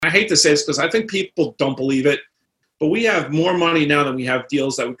hate to say this because I think people don't believe it, but we have more money now than we have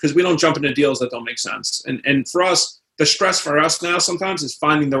deals because we don't jump into deals that don't make sense. And for us, the stress for us now sometimes is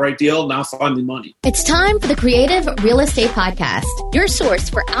finding the right deal, not finding money. It's time for the Creative Real Estate Podcast, your source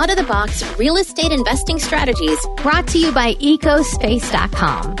for out-of-the-box real estate investing strategies, brought to you by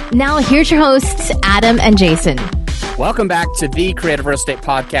ecospace.com. Now, here's your hosts, Adam and Jason. Welcome back to the Creative Real Estate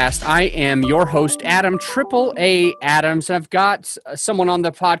Podcast. I am your host, Adam, Triple A Adams. And I've got someone on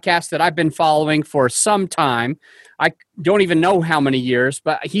the podcast that I've been following for some time. I don't even know how many years,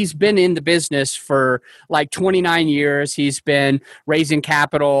 but he's been in the business for like 29 years. He's been raising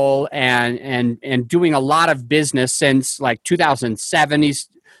capital and doing a lot of business since like 2007. He's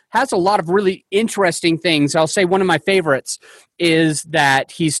has a lot of really interesting things. I'll say one of my favorites is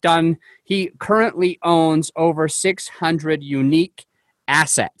that he currently owns over 600 unique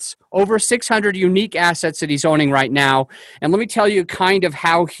assets. Over 600 unique assets that he's owning right now. And let me tell you kind of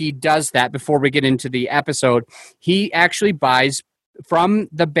how he does that before we get into the episode. He actually buys from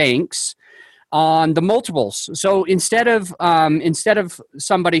the banks on the multiples. So instead of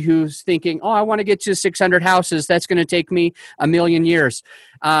somebody who's thinking, oh, I want to get to 600 houses, that's going to take me a million years.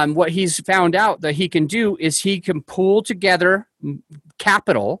 What he's found out that he can do is he can pull together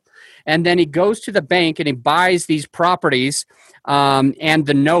capital, and then he goes to the bank and he buys these properties and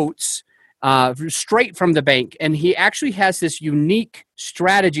the notes straight from the bank. And he actually has this unique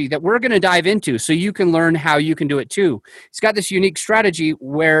strategy that we're going to dive into so you can learn how you can do it too. He's got this unique strategy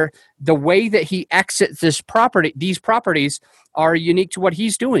where the way that he exits these properties are unique to what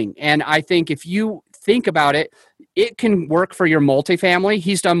he's doing. And I think if you think about it, it can work for your multifamily.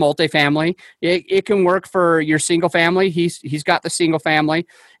 He's done multifamily. It can work for your single family. He's got the single family.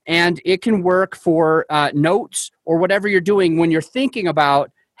 And it can work for notes or whatever you're doing when you're thinking about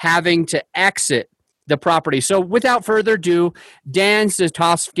having to exit the property. So without further ado, Dan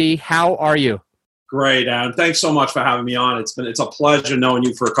Zotofsky, how are you? Great, Adam. Thanks so much for having me on. It's a pleasure knowing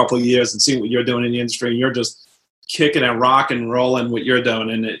you for a couple of years and seeing what you're doing in the industry. And you're just kicking and rocking and rolling what you're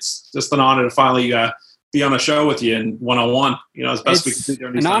doing. And it's just an honor to finally be on a show with you in one-on-one, as best we can do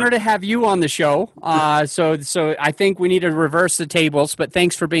during these times. An honor to have you on the show. So I think we need to reverse the tables, but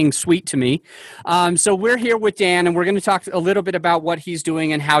thanks for being sweet to me. So we're here with Dan, and we're going to talk a little bit about what he's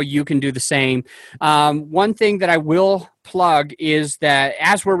doing and how you can do the same. One thing that I will plug is that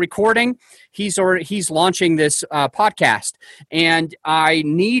as we're recording, he's launching this podcast, and I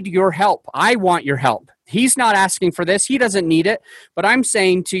need your help. I want your help. He's not asking for this. He doesn't need it. But I'm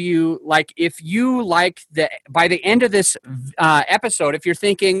saying to you, like, if you like by the end of this episode, if you're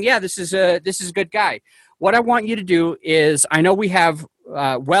thinking, yeah, this is a good guy, what I want you to do is, I know we have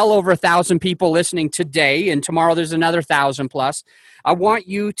well over 1,000 people listening today, and tomorrow there's another 1,000 plus. I want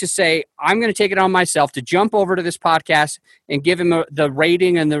you to say, I'm going to take it on myself to jump over to this podcast and give him the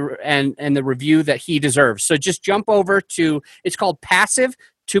rating and the review that he deserves. So just jump over to, it's called Passive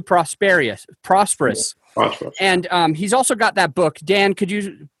to Prosperous. And he's also got that book. Dan, could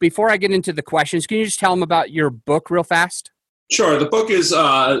you, before I get into the questions, can you just tell him about your book real fast? Sure. The book is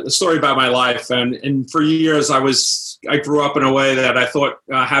a story about my life. And for years, I grew up in a way that I thought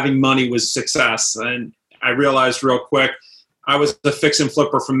having money was success. And I realized real quick, I was a fix and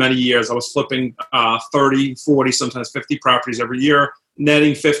flipper for many years. I was flipping 30, 40, sometimes 50 properties every year,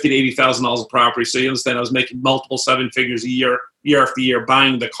 netting $50,000 to $80,000 a property. So you understand, I was making multiple seven figures a year after year,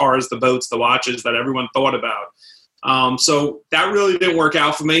 buying the cars, the boats, the watches that everyone thought about. So that really didn't work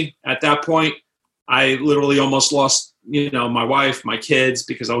out for me. At that point, I literally almost lost, my wife, my kids,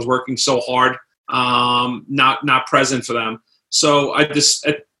 because I was working so hard, not present for them. So I just,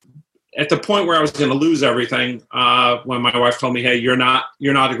 at the point where I was going to lose everything, when my wife told me, hey, you're not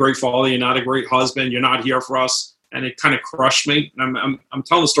a great father, you're not a great husband, you're not here for us. And it kind of crushed me. And I'm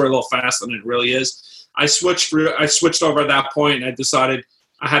telling the story a little faster than it really is. I switched over at that point, and I decided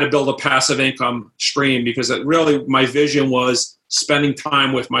I had to build a passive income stream, because really my vision was spending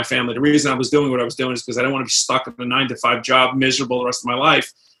time with my family. The reason I was doing what I was doing is because I didn't want to be stuck in a 9-to-5 job, miserable the rest of my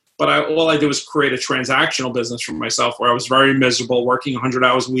life. But all I did was create a transactional business for myself, where I was very miserable, working 100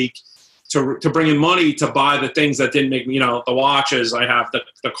 hours a week to bring in money to buy the things that didn't make me, the watches I have,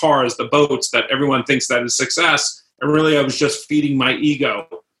 the cars, the boats that everyone thinks that is success. And really, I was just feeding my ego.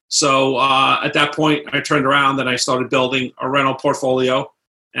 So at that point, I turned around and I started building a rental portfolio.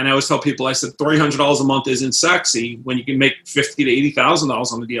 And I always tell people, I said, $300 a month isn't sexy when you can make $50,000 to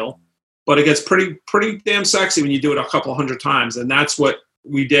 $80,000 on the deal. But it gets pretty damn sexy when you do it a couple hundred times. And that's what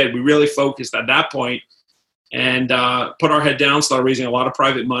we did. We really focused at that point and put our head down, started raising a lot of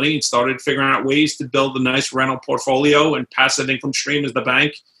private money, and started figuring out ways to build a nice rental portfolio and passive income stream as the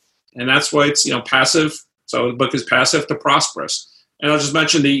bank. And that's why it's, passive. So the book is Passive to Prosperous. And I'll just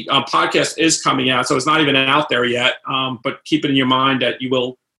mention the podcast is coming out, so it's not even out there yet. But keep it in your mind that you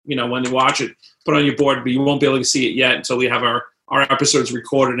will, when you watch it, put on your board, but you won't be able to see it yet until we have our episodes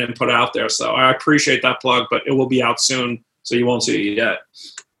recorded and put out there. So I appreciate that plug, but it will be out soon, so you won't see it yet.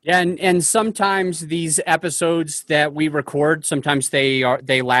 Yeah, and sometimes these episodes that we record, sometimes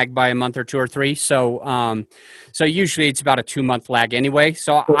they lag by a month or 2 or 3. So so usually it's about a 2-month lag anyway.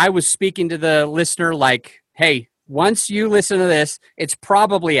 So I was speaking to the listener like, hey, once you listen to this, it's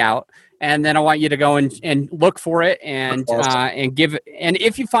probably out, and then I want you to go and look for it and give it. And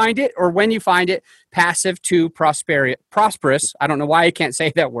if you find it, or when you find it, passive to prosperous. I don't know why I can't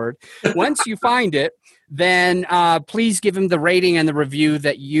say that word. Once you find it, then please give him the rating and the review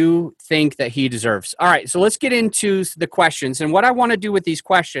that you think that he deserves. All right, so let's get into the questions. And what I want to do with these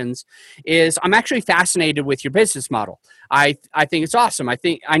questions is I'm actually fascinated with your business model. I think it's awesome.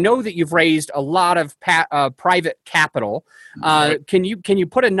 I know that you've raised a lot of private capital. Can you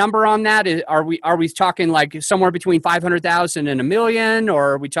put a number on that? Are we talking like somewhere between 500,000 and $1 million,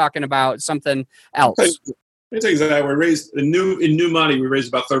 or are we talking about something else? It's exactly. We raised in new money. We raised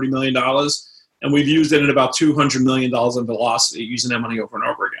about $30 million. And we've used it in about $200 million in velocity, using that money over and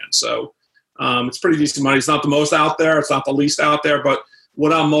over again. So it's pretty decent money. It's not the most out there. It's not the least out there. But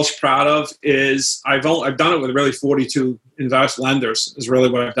what I'm most proud of is I've done it with really 42 lenders is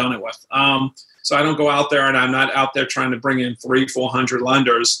really what I've done it with. So I don't go out there and I'm not out there trying to bring in 300-400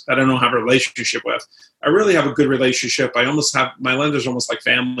 lenders that I don't have a relationship with. I really have a good relationship. My lenders almost like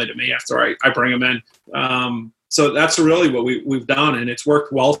family to me after I bring them in. So that's really what we've done, and it's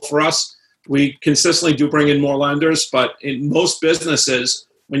worked well for us. We consistently do bring in more lenders, but in most businesses,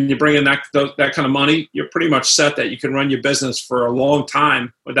 when you bring in that kind of money, you're pretty much set that you can run your business for a long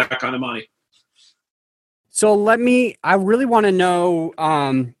time with that kind of money. So I really want to know,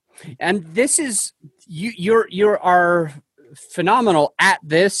 and this is, you are phenomenal at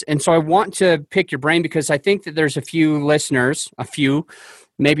this. And so I want to pick your brain because I think that there's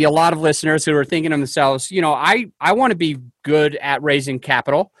maybe a lot of listeners who are thinking to themselves, I want to be good at raising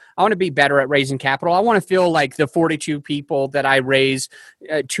capital. I want to be better at raising capital. I want to feel like the 42 people that I raise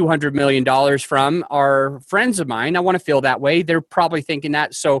 $200 million from are friends of mine. I want to feel that way. They're probably thinking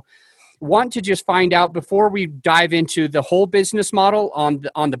that. So want to just find out before we dive into the whole business model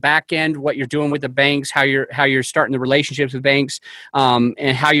on the back end, what you're doing with the banks, how you're starting the relationships with banks,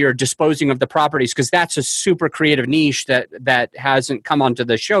 and how you're disposing of the properties, because that's a super creative niche that hasn't come onto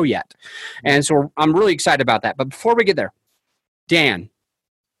the show yet. And so I'm really excited about that. But before we get there, Dan,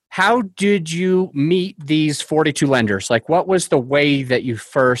 how did you meet these 42 lenders? Like, what was the way that you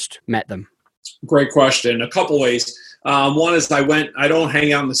first met them? Great question. A couple ways. One is I don't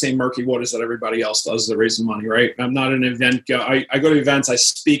hang out in the same murky waters that everybody else does to raise money, right? I'm not an event guy. I go to events. I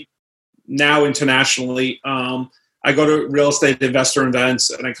speak now internationally. I go to real estate investor events,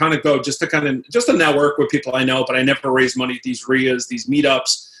 and I kind of go just to network with people I know, but I never raise money at these RIAs, these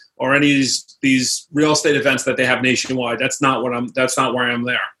meetups, or any of these real estate events that they have nationwide. That's not where I'm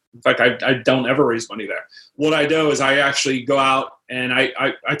there. In fact, I don't ever raise money there. What I do is I actually go out and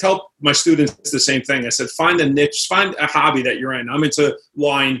I tell my students the same thing. I said, find a niche, find a hobby that you're in. I'm into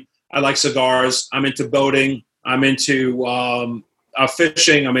wine. I like cigars. I'm into boating. I'm into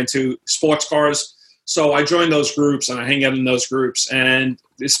fishing. I'm into sports cars. So I join those groups and I hang out in those groups. And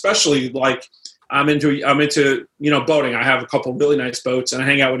especially like I'm into boating. I have a couple of really nice boats and I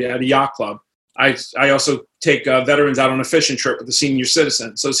hang out at a yacht club. I also take veterans out on a fishing trip with the senior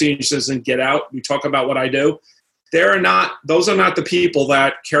citizen. So senior citizens get out. We talk about what I do. Those are not the people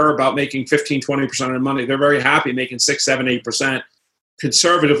that care about making 15, 20% of their money. They're very happy making 6, 7, 8%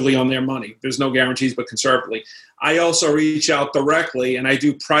 conservatively on their money. There's no guarantees, but conservatively. I also reach out directly and I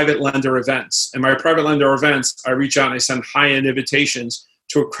do private lender events. And my private lender events, I reach out and I send high-end invitations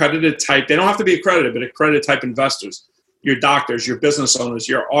to accredited type. They don't have to be accredited, but accredited type investors. Your doctors, your business owners,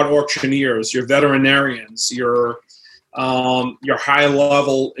 your art auctioneers, your veterinarians, your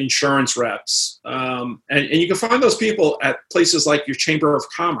high-level insurance reps. And you can find those people at places like your Chamber of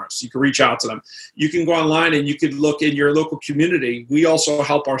Commerce. You can reach out to them. You can go online and you can look in your local community. We also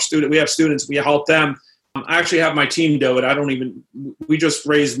help our students. We have students. We help them. I actually have my team do it. We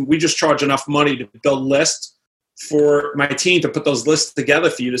just charge enough money to build lists for my team to put those lists together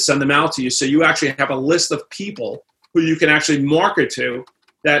for you, to send them out to you. So you actually have a list of people who you can actually market to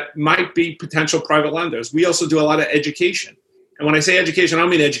that might be potential private lenders. We also do a lot of education. And when I say education, I don't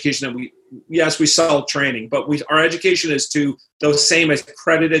mean education that we sell training, but our education is to those same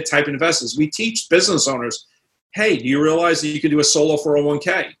accredited type investors. We teach business owners, hey, do you realize that you can do a solo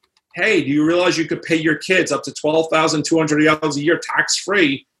 401k? Hey, do you realize you could pay your kids up to $12,200 a year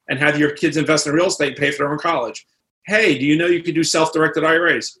tax-free and have your kids invest in real estate and pay for their own college? Hey, do you know you can do self-directed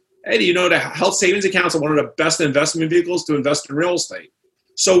IRAs? Hey, do you know that health savings accounts are one of the best investment vehicles to invest in real estate?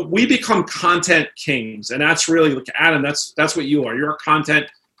 So we become content kings, and that's really, like, Adam, that's what you are. You're a content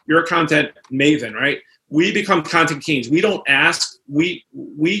maven, right? We become content kings. We don't ask. We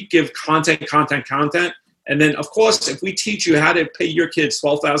give content. And then, of course, if we teach you how to pay your kids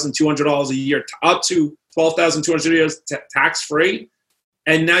 $12,200 a year, up to $12,200 a year tax-free,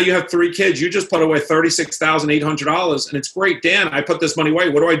 and now you have 3 kids, you just put away $36,800, and it's great. Dan, I put this money away.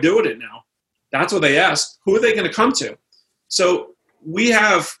 What do I do with it now? That's what they ask. Who are they going to come to? So we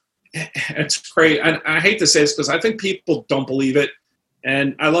have, it's great. And I hate to say this because I think people don't believe it.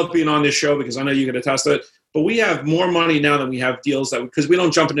 And I love being on this show because I know you can attest to it. But we have more money now than we have deals because we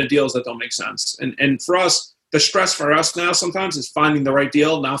don't jump into deals that don't make sense. And for us, the stress for us now sometimes is finding the right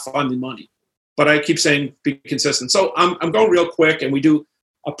deal, not finding money. But I keep saying be consistent. So I'm going real quick, and we do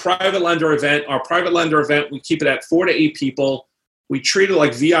a private lender event. Our private lender event, we keep it at 4 to 8 people. We treat it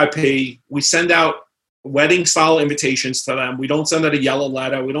like VIP. We send out wedding-style invitations to them. We don't send out a yellow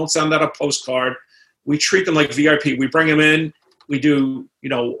letter. We don't send out a postcard. We treat them like VIP. We bring them in. We do,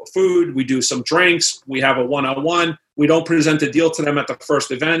 food. We do some drinks. We have a one-on-one. We don't present a deal to them at the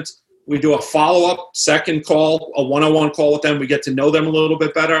first event. We do a follow-up second call, a one-on-one call with them. We get to know them a little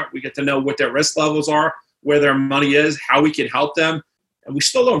bit better. We get to know what their risk levels are, where their money is, how we can help them. And we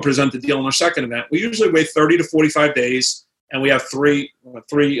still don't present the deal in our second event. We usually wait 30 to 45 days, and we have three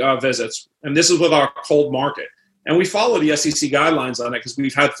visits. And this is with our cold market. And we follow the SEC guidelines on it because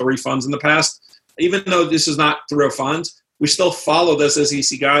we've had 3 funds in the past. Even though this is not through a fund, we still follow those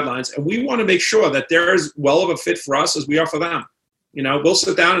SEC guidelines. And we want to make sure that they're as well of a fit for us as we are for them. We'll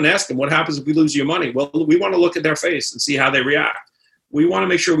sit down and ask them, what happens if we lose your money? Well, we want to look at their face and see how they react. We want to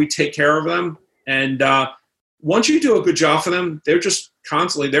make sure we take care of them. And once you do a good job for them, they're just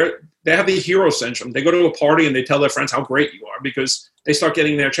constantly, they have the hero syndrome. They go to a party and they tell their friends how great you are because they start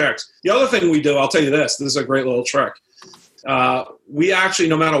getting their checks. The other thing we do, I'll tell you this is a great little trick. We actually,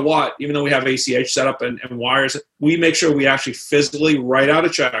 no matter what, even though we have ACH set up and wires, we make sure we actually physically write out a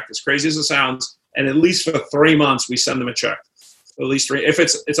check, as crazy as it sounds, and at least for 3 months, we send them a check. At least 3. If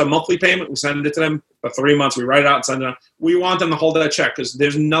it's a monthly payment, we send it to them. For 3 months, we write it out and send it out. We want them to hold that check because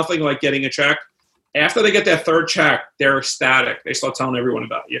there's nothing like getting a check. After they get their third check, they're ecstatic. They start telling everyone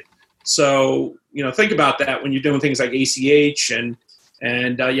about you. So, think about that when you're doing things like ACH and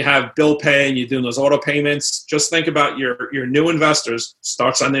you have bill pay and you're doing those auto payments. Just think about your new investors.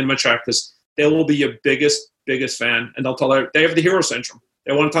 Start sending them a check because they will be your biggest fan. And they have the hero syndrome.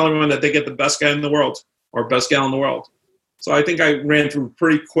 They want to tell everyone that they get the best guy in the world or best gal in the world. So I think I ran through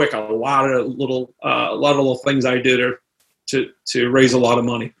pretty quick a lot of little things I did to raise a lot of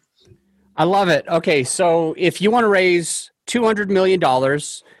money. I love it. Okay, so if you want to raise $200 million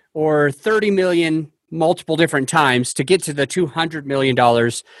or $30 million multiple different times to get to the $200 million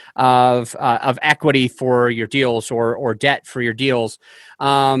of equity for your deals or debt for your deals,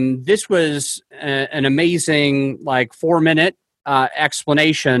 this was an amazing 4-minute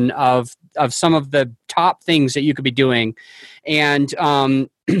explanation of some of the top things that you could be doing. And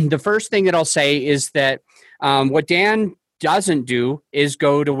the first thing that I'll say is that what Dan doesn't do is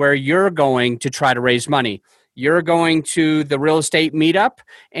go to where you're going to try to raise money. You're going to the real estate meetup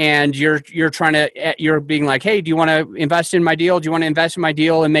and you're being like, hey, do you want to invest in my deal? Do you want to invest in my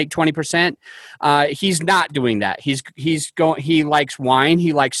deal and make 20%? He's not doing that. He likes wine.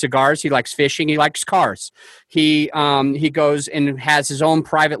 He likes cigars. He likes fishing. He likes cars. He goes and has his own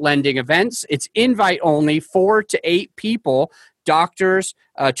private lending events. It's invite only, 4 to 8 people, doctors,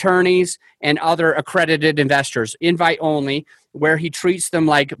 attorneys, and other accredited investors, invite only, where he treats them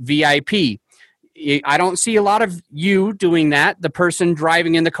like VIP. I don't see a lot of you doing that. The person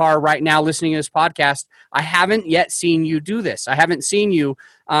driving in the car right now listening to this podcast, I haven't yet seen you do this. I haven't seen you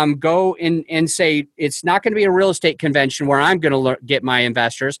go and say, it's not going to be a real estate convention where I'm going to get my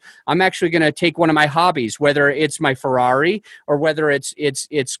investors. I'm actually going to take one of my hobbies, whether it's my Ferrari or whether it's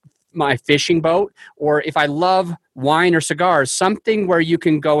my fishing boat, or if I love wine or cigars, something where you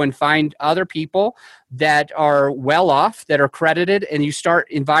can go and find other people that are well off, that are credited, and you start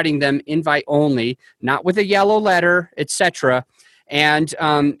inviting them invite only, not with a yellow letter, etc., and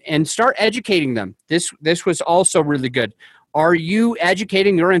start educating them. This was also really good. Are you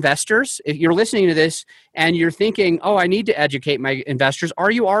educating your investors? If you're listening to this and you're thinking, oh, I need to educate my investors,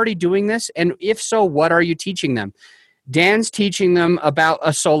 are you already doing this? And if so, what are you teaching them? Dan's teaching them about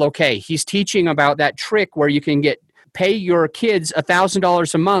a solo K. He's teaching about that trick where you can pay your kids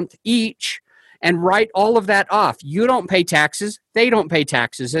 $1,000 a month each and write all of that off. You don't pay taxes. They don't pay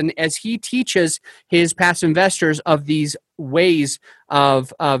taxes. And as he teaches his passive investors of these ways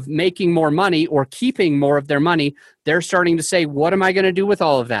of making more money or keeping more of their money, they're starting to say, what am I going to do with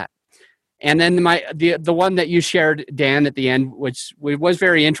all of that? And then the one that you shared, Dan, at the end, which was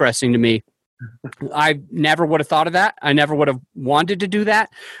very interesting to me. I never would have thought of that. I never would have wanted to do that.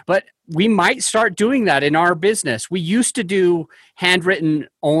 But we might start doing that in our business. We used to do handwritten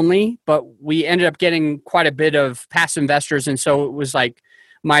only, but we ended up getting quite a bit of passive investors. And so it was like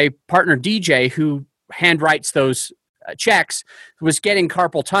my partner, DJ, who handwrites those checks, was getting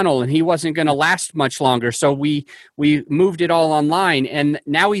carpal tunnel, and he wasn't going to last much longer. So we moved it all online, and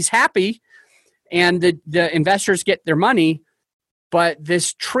now he's happy, and the investors get their money. But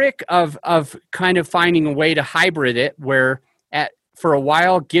this trick of kind of finding a way to hybrid it, where for a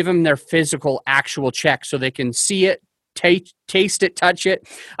while, give them their physical, actual check so they can see it, taste it, touch it.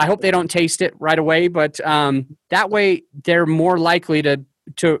 I hope they don't taste it right away, but that way they're more likely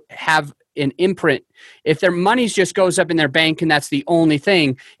to have an imprint. If their money just goes up in their bank and that's the only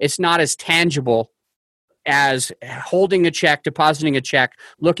thing, it's not as tangible as holding a check, depositing a check,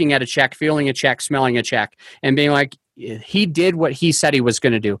 looking at a check, feeling a check, smelling a check, and being like, he did what he said he was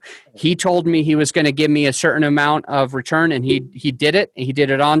going to do. He told me he was going to give me a certain amount of return, and he did it. And he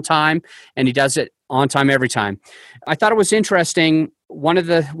did it on time, and he does it on time every time. I thought it was interesting. One of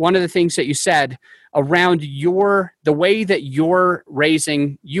the things that you said around the way that you are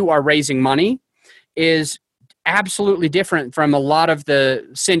raising money is absolutely different from a lot of the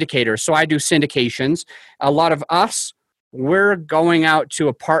syndicators. So I do syndications. A lot of us, we're going out to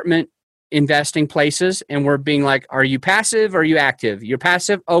apartment investing places, and we're being like, are you passive or are you active? You're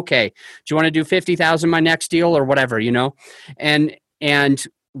passive? Okay. Do you want to do 50,000 my next deal or whatever, And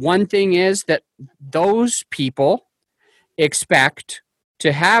one thing is that those people expect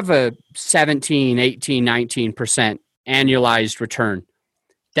to have a 17, 18, 19% annualized return.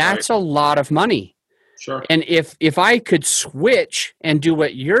 That's right. A lot of money. Sure. And if I could switch and do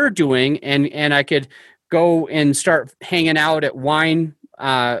what you're doing, and I could go and start hanging out at wine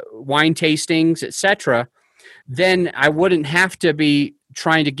tastings, etc., then I wouldn't have to be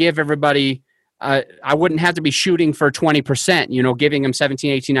trying to give everybody, I wouldn't have to be shooting for 20%, giving them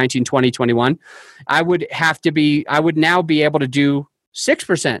 17, 18, 19, 20, 21. I would now be able to do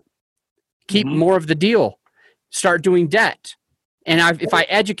 6%, keep more of the deal, start doing debt. And if I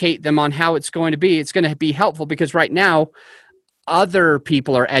educate them on how it's going to be helpful, because right now other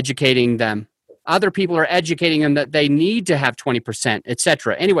people are educating them. Other people are educating them that they need to have 20%,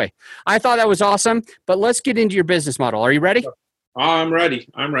 etc. Anyway, I thought that was awesome, but let's get into your business model. Are you ready? I'm ready.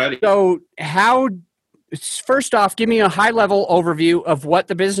 So first off, give me a high-level overview of what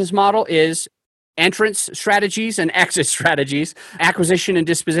the business model is, entrance strategies and exit strategies, acquisition and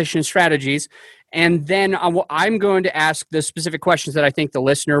disposition strategies, and then I'm going to ask the specific questions that I think the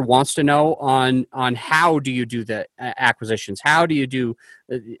listener wants to know on how do you do the acquisitions, how do you do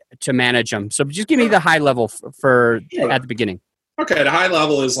to manage them. So just give me the high level for at the beginning. Okay, the high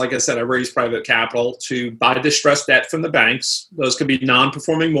level is, like I said, I raise private capital to buy distressed debt from the banks. Those could be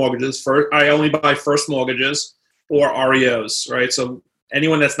non-performing mortgages. I only buy first mortgages or REOs, right? So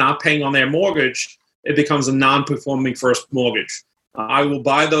anyone that's not paying on their mortgage, it becomes a non-performing first mortgage. I will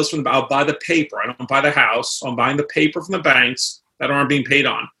buy those I'll buy the paper. I don't buy the house. I'm buying the paper from the banks that aren't being paid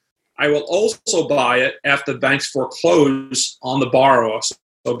on. I will also buy it after the banks foreclose on the borrower, so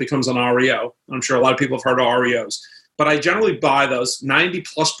it becomes an REO. I'm sure a lot of people have heard of REOs. But I generally buy those.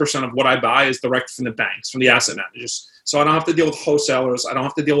 90+% of what I buy is direct from the banks, from the asset managers. So I don't have to deal with wholesalers. I don't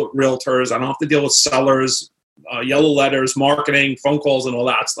have to deal with realtors. I don't have to deal with sellers, yellow letters, marketing, phone calls, and all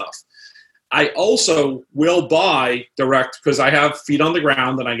that stuff. I also will buy direct because I have feet on the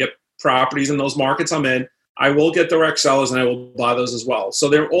ground and I get properties in those markets I'm in. I will get direct sellers and I will buy those as well. So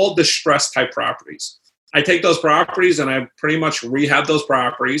they're all distressed type properties. I take those properties and I pretty much rehab those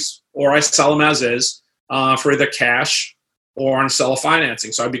properties, or I sell them as is for either cash or on seller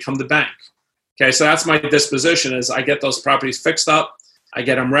financing. So I become the bank. Okay, so that's my disposition is I get those properties fixed up. I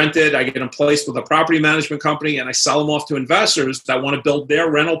get them rented, I get them placed with a property management company, and I sell them off to investors that want to build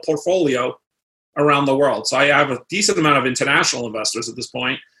their rental portfolio around the world. So I have a decent amount of international investors at this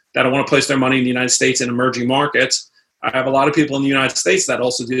point that want to place their money in the United States and emerging markets. I have a lot of people in the United States that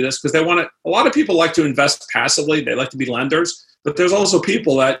also do this because a lot of people like to invest passively. They like to be lenders, but there's also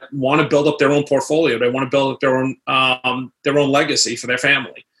people that want to build up their own portfolio. They want to build up their own legacy for their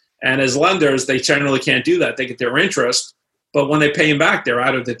family. And as lenders, they generally can't do that. They get their interest, but when they pay them back, they're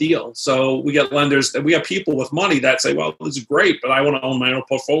out of the deal. So we get lenders, we have people with money that say, well, this is great, but I want to own my own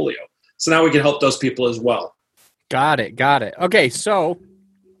portfolio. So now we can help those people as well. Got it. Okay, so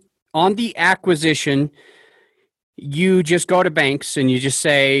on the acquisition, you just go to banks and you just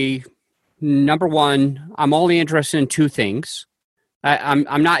say, number one, I'm only interested in two things.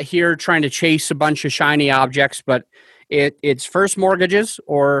 I'm not here trying to chase a bunch of shiny objects, but it's first mortgages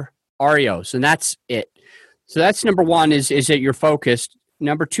or REOs, and that's it. So that's number one, is that you're focused.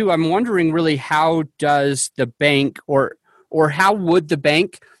 Number two, I'm wondering really, how does the bank or how would the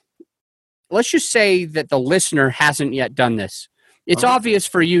bank, let's just say that the listener hasn't yet done this. It's obvious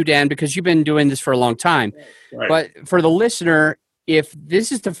for you, Dan, because you've been doing this for a long time. Right. But for the listener, if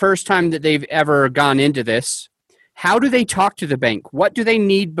this is the first time that they've ever gone into this, how do they talk to the bank? What do they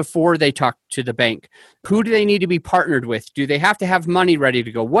need before they talk to the bank? Who do they need to be partnered with? Do they have to have money ready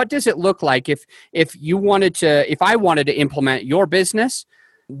to go? What does it look like if I wanted to implement your business?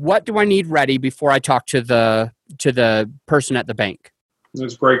 What do I need ready before I talk to the person at the bank?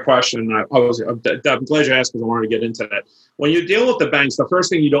 That's a great question. I'm glad you asked, because I wanted to get into that. When you deal with the banks, the first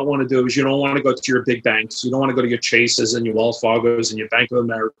thing you don't want to do is you don't want to go to your big banks. You don't want to go to your Chases and your Wells Fargos and your Bank of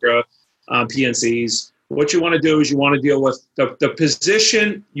America, PNCs. What you want to do is you want to deal with the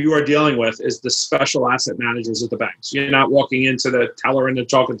position you are dealing with is the special asset managers of the banks. You're not walking into the teller and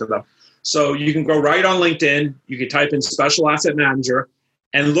talking to them. So you can go right on LinkedIn. You can type in special asset manager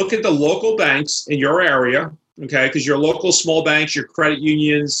and look at the local banks in your area. Okay, because your local small banks, your credit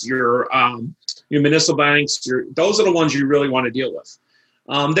unions, your municipal banks, those are the ones you really want to deal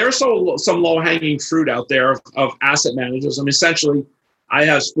with. There's some low-hanging fruit out there of asset managers. I mean, essentially, I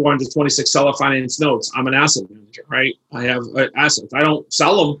have 426 seller finance notes. I'm an asset manager, right? I have assets. I don't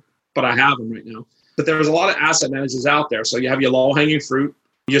sell them, but I have them right now. But there's a lot of asset managers out there. So you have your low-hanging fruit,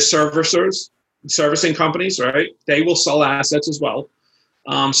 your servicers, servicing companies, right? They will sell assets as well.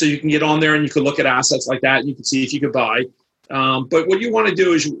 So you can get on there and you can look at assets like that and you can see if you could buy. But what you want to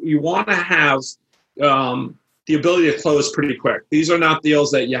do is you want to have the ability to close pretty quick. These are not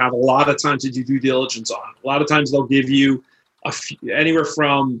deals that you have a lot of time to do due diligence on. A lot of times they'll give you anywhere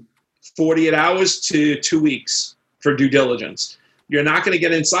from 48 hours to 2 weeks for due diligence. You're not going to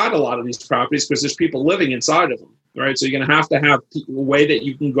get inside a lot of these properties because there's people living inside of them, right? So you're going to have a way that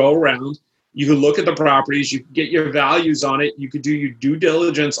you can go around. You can look at the properties, you can get your values on it, you could do your due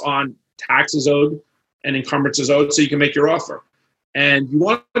diligence on taxes owed and encumbrances owed so you can make your offer. And you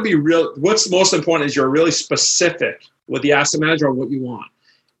want to be real. What's most important is you're really specific with the asset manager on what you want.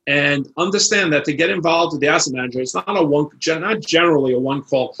 And understand that to get involved with the asset manager, it's not generally a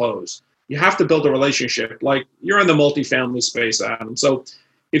one-call close. You have to build a relationship. Like, you're in the multifamily space, Adam. So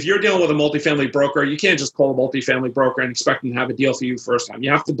if you're dealing with a multifamily broker, you can't just call a multifamily broker and expect them to have a deal for you first time.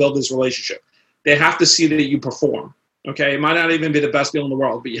 You have to build this relationship. They have to see that you perform. Okay, it might not even be the best deal in the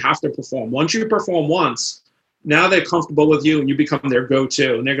world, but you have to perform. Once you perform once, now they're comfortable with you and you become their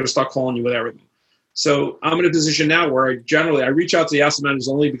go-to, and they're going to start calling you with everything. So I'm in a position now where I reach out to the asset managers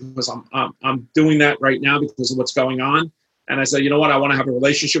only because I'm doing that right now because of what's going on. And I say, you know what, I want to have a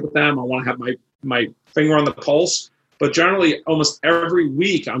relationship with them. I want to have my finger on the pulse. But generally, almost every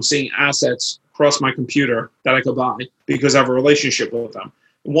week, I'm seeing assets across my computer that I could buy because I have a relationship with them.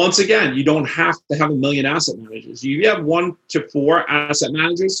 Once again, you don't have to have a million asset managers. You have 1 to 4 asset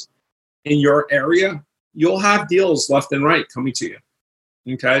managers in your area, you'll have deals left and right coming to you.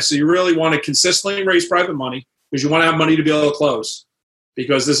 Okay, so you really want to consistently raise private money because you want to have money to be able to close.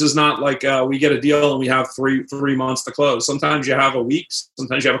 Because this is not like we get a deal and we have three months to close. Sometimes you have a week,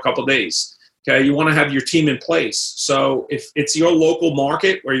 sometimes you have a couple of days. Okay, you want to have your team in place. So if it's your local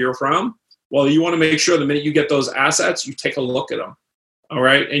market where you're from, well, you want to make sure the minute you get those assets, you take a look at them. All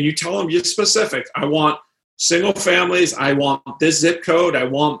right, and you tell them you're specific. I want single families. I want this zip code. I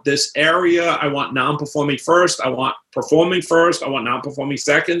want this area. I want non-performing first. I want performing first. I want non-performing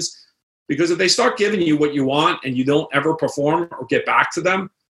seconds. Because if they start giving you what you want and you don't ever perform or get back to them,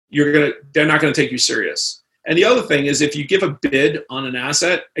 they're not going to take you serious. And the other thing is, if you give a bid on an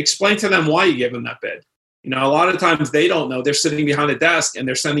asset, explain to them why you give them that bid. You know, a lot of times they don't know. They're sitting behind a desk and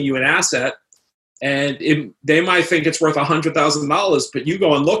they're sending you an asset, and they might think it's worth $100,000, but you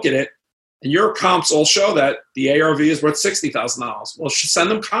go and look at it, and your comps all show that the ARV is worth $60,000. Well,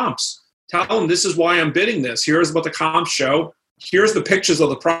 send them comps. Tell them this is why I'm bidding this. Here's what the comps show. Here's the pictures of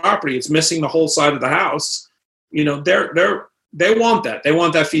the property. It's missing the whole side of the house. You know, they want that. They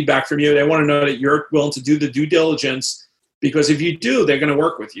want that feedback from you. They want to know that you're willing to do the due diligence, because if you do, they're going to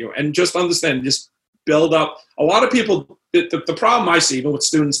work with you. And just understand, just build up. A lot of people, the problem I see, even with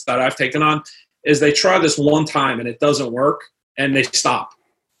students that I've taken on, is they try this one time and it doesn't work and they stop.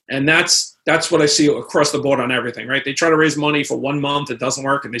 And that's what I see across the board on everything, right? They try to raise money for 1 month, it doesn't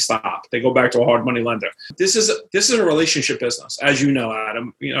work, and they stop. They go back to a hard money lender. This is a relationship business, as you know,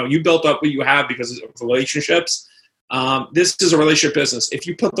 Adam. You know, you built up what you have because of relationships. This is a relationship business. If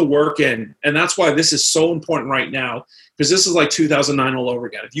you put the work in, and that's why this is so important right now, because this is like 2009 all over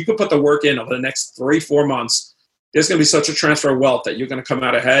again. If you could put the work in over the next 3-4 months, there's going to be such a transfer of wealth that you're going to come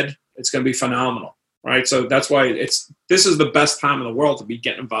out ahead. It's going to be phenomenal, right? So that's why this is the best time in the world to be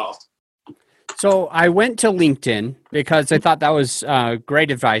getting involved. So I went to LinkedIn because I thought that was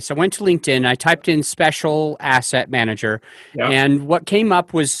great advice. I went to LinkedIn, I typed in special asset manager, and what came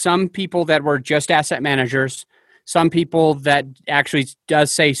up was some people that were just asset managers, some people that actually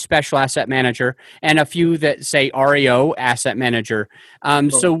does say special asset manager, and a few that say REO asset manager.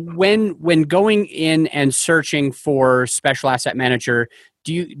 So when going in and searching for special asset manager,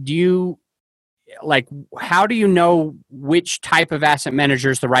 do you like, how do you know which type of asset manager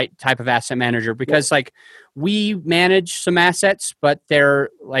is the right type of asset manager? Because like we manage some assets, but they're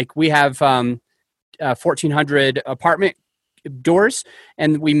like, we have 1,400 apartment doors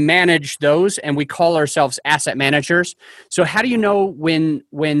and we manage those and we call ourselves asset managers. So how do you know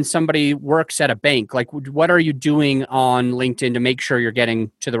when somebody works at a bank? Like, what are you doing on LinkedIn to make sure you're getting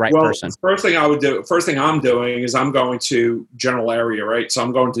to the right person? First thing I'm doing is I'm going to general area, right? So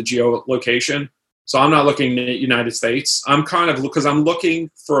I'm going to geolocation. So I'm not looking at the United States. I'm because I'm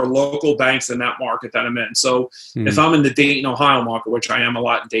looking for local banks in that market that I'm in. So if I'm in the Dayton, Ohio market, which I am a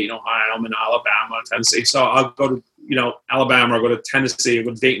lot in Dayton, Ohio, I'm in Alabama, Tennessee. So I'll go to, Alabama, I'll go to Tennessee, I'll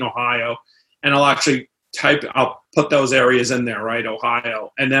go to Dayton, Ohio, and I'll actually I'll put those areas in there, right?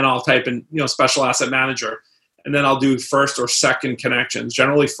 Ohio. And then I'll type in, special asset manager. And then I'll do first or second connections,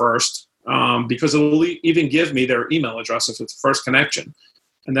 generally first, because it will even give me their email address if it's first connection.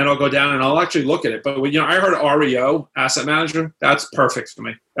 And then I'll go down and I'll actually look at it. But I heard REO, asset manager, that's perfect for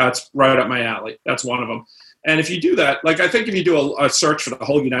me. That's right up my alley. That's one of them. And if you do that, like I think if you do a search for the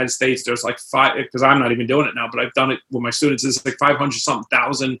whole United States, there's like 5, because I'm not even doing it now, but I've done it with my students, it's like 500-something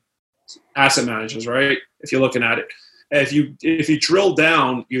thousand asset managers, right? If you're looking at it. If you drill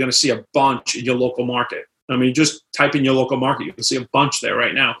down, you're going to see a bunch in your local market. I mean, just type in your local market, you can see a bunch there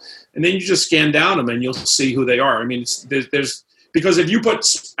right now. And then you just scan down them and you'll see who they are. I mean, there's because if you put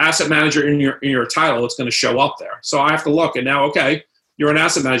asset manager in your title, it's going to show up there. So I have to look, and now, okay, you're an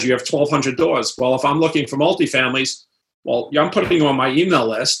asset manager, you have 1,200 doors. Well, if I'm looking for multifamilies, well, I'm putting you on my email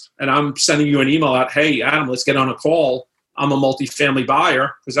list, and I'm sending you an email out, hey, Adam, let's get on a call. I'm a multifamily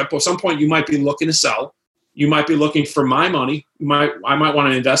buyer, because at some point you might be looking to sell. You might be looking for my money. I might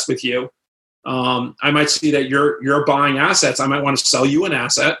want to invest with you. I might see that you're buying assets. I might want to sell you an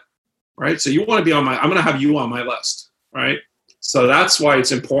asset, right? So you want to be I'm going to have you on my list, right? So that's why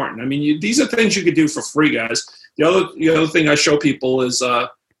it's important. I mean, these are things you could do for free, guys. The other thing I show people is,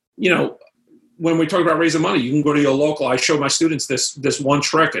 when we talk about raising money, you can go to your local. I show my students this one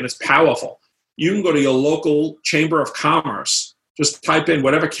trick, and it's powerful. You can go to your local chamber of commerce. Just type in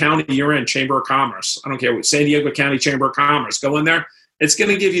whatever county you're in, Chamber of Commerce. I don't care, San Diego County Chamber of Commerce. Go in there. It's going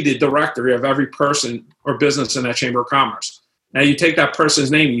to give you the directory of every person or business in that Chamber of Commerce. Now you take that person's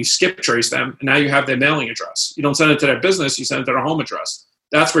name and you skip trace them, and now you have their mailing address. You don't send it to their business, you send it to their home address.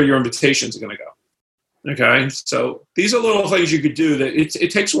 That's where your invitations are going to go. Okay, so these are little things you could do that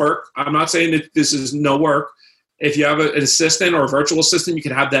it takes work. I'm not saying that this is no work. If you have an assistant or a virtual assistant, you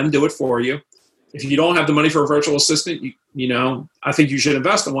can have them do it for you. If you don't have the money for a virtual assistant, I think you should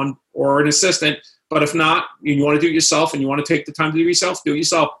invest in one or an assistant. But if not, you want to do it yourself and you want to take the time to do it yourself.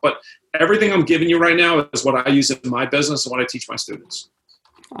 But everything I'm giving you right now is what I use in my business and what I teach my students.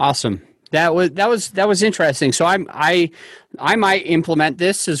 Awesome. That was interesting. So I might implement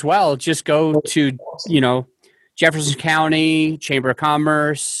this as well. Just go to, Jefferson County Chamber of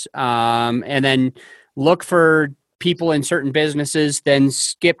Commerce, and then look for people in certain businesses, then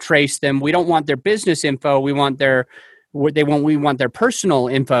skip trace them. We don't want their business info. We want their personal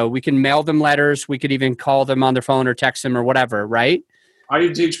info. We can mail them letters. We could even call them on their phone or text them or whatever, right? I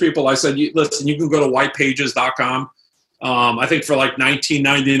teach people, I said, listen, you can go to whitepages.com. I think for like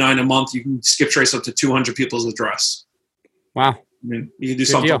 $19.99 a month, you can skip trace up to 200 people's address. Wow. I mean, you can do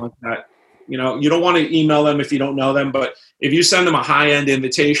something like that. You don't want to email them if you don't know them, but if you send them a high-end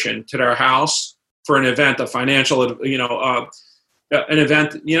invitation to their house for an event, a financial, an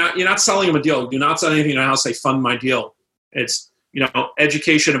event, you're not selling them a deal. Do not sell anything to their house, say, fund my deal. It's,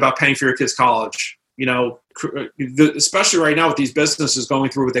 education about paying for your kids' college. Especially right now with these businesses going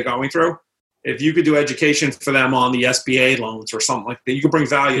through what they're going through. If you could do education for them on the SBA loans or something like that, you could bring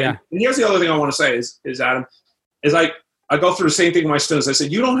value. Yeah. And here's the other thing I want to say is Adam, is I go through the same thing with my students. I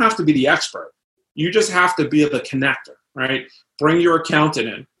said, you don't have to be the expert. You just have to be the connector, right? Bring your accountant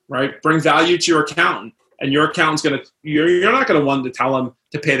in, right? Bring value to your accountant. And your accountant's you're not going to want to tell them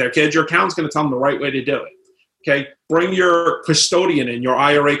to pay their kids. Your accountant's going to tell them the right way to do it. Okay, bring your custodian in, your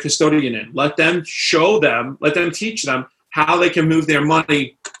IRA custodian in. Let them teach them how they can move their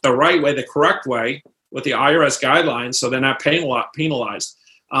money the right way, the correct way, with the IRS guidelines, so they're not penalized.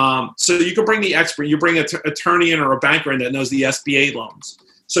 So you can bring the expert. You bring an attorney in or a banker in that knows the SBA loans.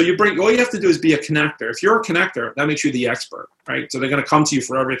 So all you have to do is be a connector. If you're a connector, that makes you the expert, right? So they're going to come to you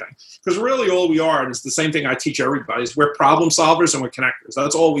for everything. Because really all we are, and it's the same thing I teach everybody, is we're problem solvers and we're connectors.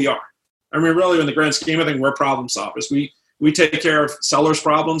 That's all we are. I mean, really, in the grand scheme of things, we're problem solvers. We take care of sellers'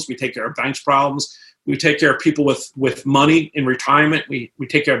 problems. We take care of banks' problems. We take care of people with money in retirement. We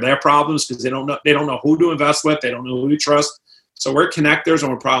take care of their problems because they don't know who to invest with. They don't know who to trust. So we're connectors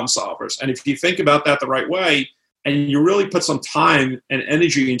and we're problem solvers. And if you think about that the right way, and you really put some time and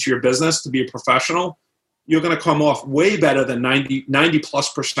energy into your business to be a professional, you're going to come off way better than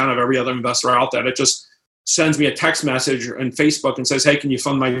 90+% of every other investor out there that just sends me a text message on Facebook and says, hey, can you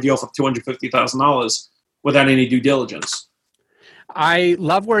fund my deal for $250,000 without any due diligence? I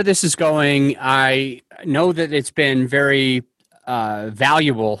love where this is going. I know that it's been very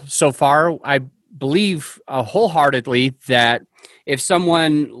valuable so far. I believe wholeheartedly that if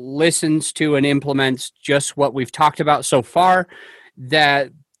someone listens to and implements just what we've talked about so far,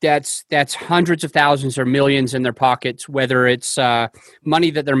 that's hundreds of thousands or millions in their pockets, whether it's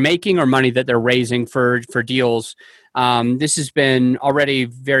money that they're making or money that they're raising for deals. This has been already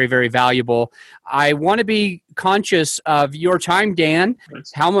very, very valuable. I want to be conscious of your time, Dan.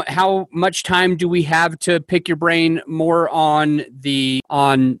 How much time do we have to pick your brain more on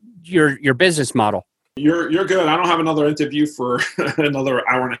your business model? You're good. I don't have another interview for another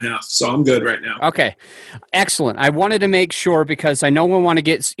hour and a half, so I'm good right now. Okay, excellent. I wanted to make sure because I know we want to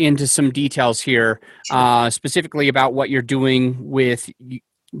get into some details here, specifically about what you're doing with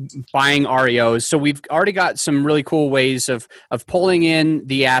buying REOs. So we've already got some really cool ways of pulling in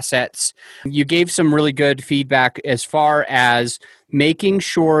the assets. You gave some really good feedback as far as making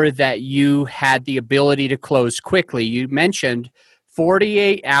sure that you had the ability to close quickly. You mentioned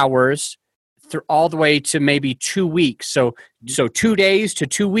 48 hours all the way to maybe 2 weeks. So 2 days to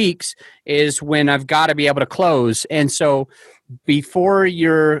 2 weeks is when I've got to be able to close. And so before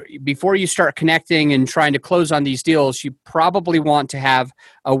you start connecting and trying to close on these deals, you probably want to have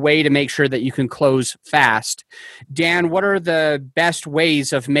a way to make sure that you can close fast. Dan, what are the best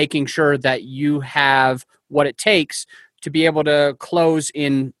ways of making sure that you have what it takes to be able to close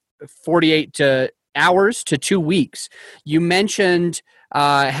in 48 hours to 2 weeks? You mentioned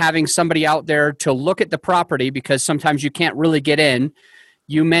having somebody out there to look at the property because sometimes you can't really get in.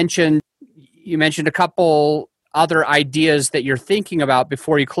 You mentioned a couple other ideas that you're thinking about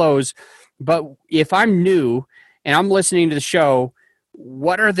before you close. But if I'm new and I'm listening to the show,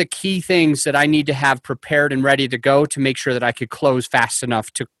 what are the key things that I need to have prepared and ready to go to make sure that I could close fast enough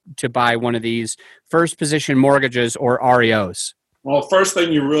to buy one of these first position mortgages or REOs? Well, first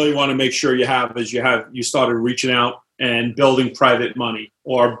thing you really want to make sure you have is you started reaching out and building private money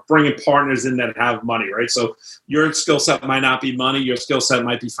or bringing partners in that have money, right? So your skill set might not be money. Your skill set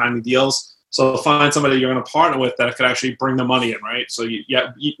might be finding deals. So find somebody you're going to partner with that could actually bring the money in, right? So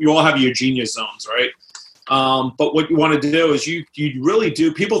you all have your genius zones, right? But what you want to do is you really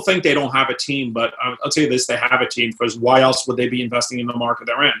do. People think they don't have a team, but I'll tell you this: they have a team, because why else would they be investing in the market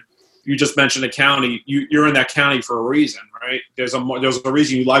they're in? You just mentioned a county. You're in that county for a reason, right? There's a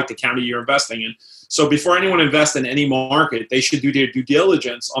reason you like the county you're investing in. So before anyone invests in any market, they should do their due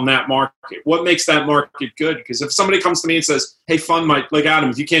diligence on that market. What makes that market good? Because if somebody comes to me and says, hey, like Adam,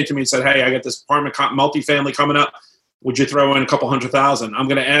 if you came to me and said, hey, I got this apartment multifamily coming up, would you throw in a couple $100,000? I'm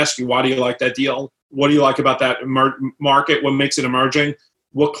going to ask you, why do you like that deal? What do you like about that market? What makes it emerging?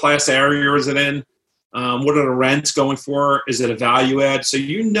 What class area is it in? What are the rents going for? Is it a value add? So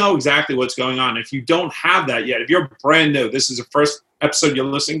you know exactly what's going on. If you don't have that yet, if you're brand new, this is the first episode you're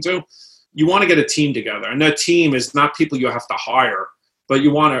listening to, you want to get a team together. And that team is not people you have to hire, but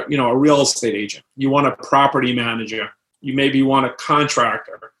you want a real estate agent. You want a property manager. You maybe want a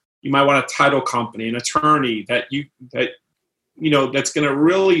contractor. You might want a title company, an attorney that's going to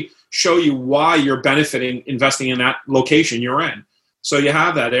really show you why you're benefiting investing in that location you're in. So you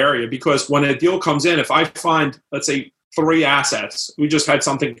have that area, because when a deal comes in, if I find, let's say, 3 assets, we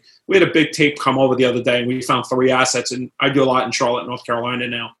had a big tape come over the other day and we found 3 assets, and I do a lot in Charlotte, North Carolina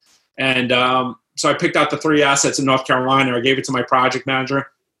now. And so I picked out the 3 assets in North Carolina. I gave it to my project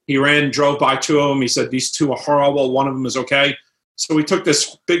manager. He drove by 2 of them. He said, these 2 are horrible. One of them is okay. So we took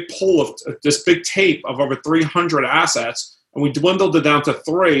this big pool of this big tape of over 300 assets, and we dwindled it down to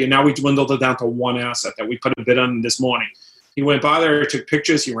 3. And now we dwindled it down to 1 asset that we put a bid on this morning. He went by there, he took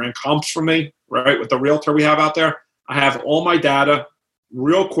pictures, he ran comps for me, right, with the realtor we have out there. I have all my data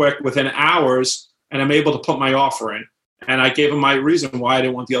real quick. Within hours, and I'm able to put my offer in. And I gave him my reason why I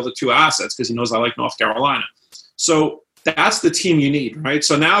didn't want the other two assets, because he knows I like North Carolina. So that's the team you need, right?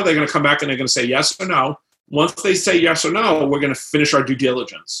 So now they're going to come back and they're going to say yes or no. Once they say yes or no, we're going to finish our due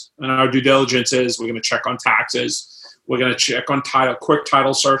diligence. And our due diligence is we're going to check on taxes. We're going to check on quick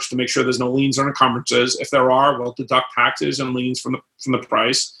title search to make sure there's no liens or encumbrances. If there are, we'll deduct taxes and liens from the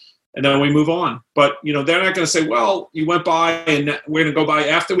price, and then we move on. But they're not going to say, well, you went by and we're going to go by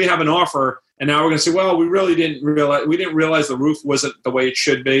after we have an offer, and now we're going to say, well, we didn't realize the roof wasn't the way it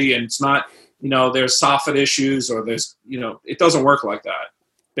should be, and it's not. There's soffit issues, or there's it doesn't work like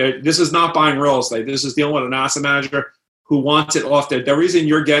that. This is not buying real estate. This is dealing with an asset manager who wants it off their. The reason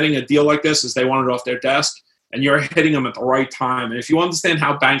you're getting a deal like this is they want it off their desk, and you're hitting them at the right time. And if you understand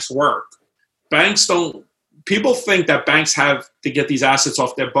how banks work, people think that banks have to get these assets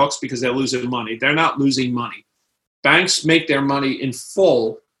off their books because they're losing money. They're not losing money. Banks make their money in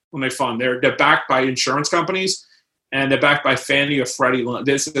full when they fund. They're backed by insurance companies, and they're backed by Fannie or Freddie loan.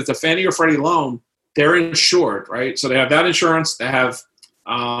 It's a Fannie or Freddie loan. They're insured, right? So they have that insurance. They have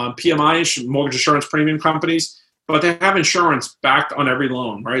PMI, mortgage insurance premium companies, but they have insurance backed on every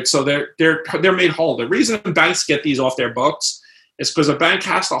loan, right? So they're made whole. The reason banks get these off their books is because a bank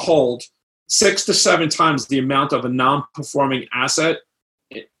has to hold 6 to 7 times the amount of a non-performing asset,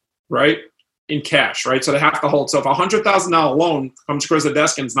 right, in cash, right? So they have to hold. So if a $100,000 loan comes across the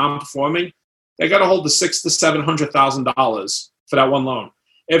desk and it's non-performing, they got to hold the $600,000 to $700,000 for that one loan.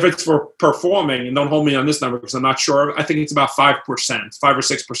 If it's for performing, and don't hold me on this number because I'm not sure, I think it's about 5%, 5 or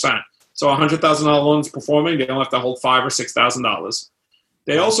 6%. So a $100,000 loan is performing, they don't have to hold $5,000 or $6,000.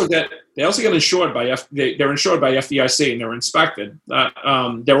 They also get insured by they're insured by FDIC, and they're inspected.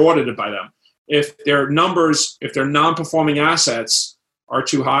 They're audited by them. If their non-performing assets are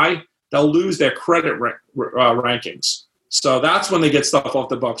too high, they'll lose their credit rankings. So that's when they get stuff off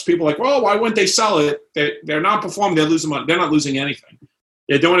the books. People are like, well, why wouldn't they sell it? They're not performing. They're losing money. They're not losing anything.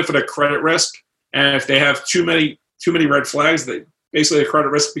 They're doing it for their credit risk. And if they have too many red flags, basically the credit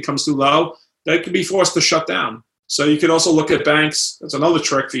risk becomes too low, they could be forced to shut down. So you could also look at banks. That's another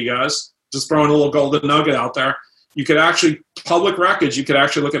trick for you guys. Just throwing a little golden nugget out there. You could actually, public records, you could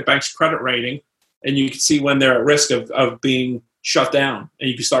actually look at banks' credit rating, and you can see when they're at risk of being shut down. And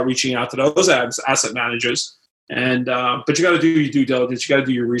you can start reaching out to those asset managers. And but you got to do your due diligence. You got to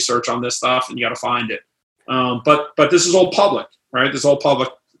do your research on this stuff, and you got to find it. But this is all public, right? This is all public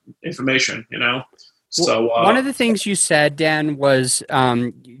information, So one of the things you said, Dan, was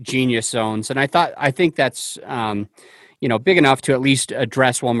genius zones, and I think that's big enough to at least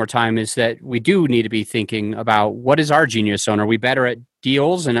address one more time. Is that we do need to be thinking about what is our genius zone? Are we better at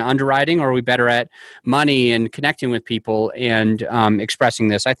deals and underwriting, or are we better at money and connecting with people and expressing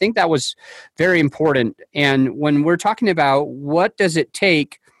this? I think that was very important. And when we're talking about what does it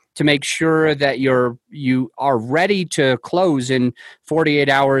take to make sure that you are ready to close in 48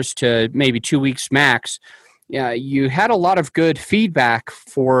 hours to maybe 2 weeks max, you had a lot of good feedback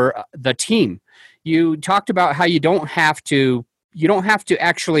for the team. You talked about how you don't have to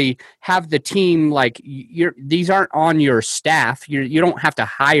actually have the team, like these aren't on your staff. You don't have to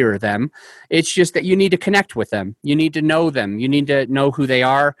hire them. It's just that you need to connect with them. You need to know them. You need to know who they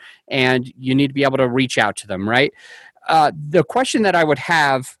are, and you need to be able to reach out to them, right? The question that I would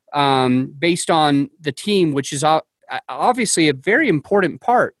have based on the team, which is obviously a very important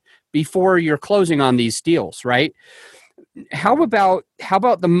part before you're closing on these deals, right? How about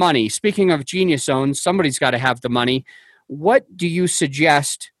the money? Speaking of genius zones, somebody's got to have the money. What do you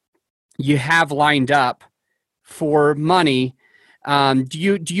suggest you have lined up for money?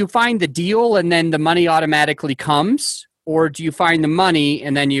 Do you find the deal and then the money automatically comes? Or do you find the money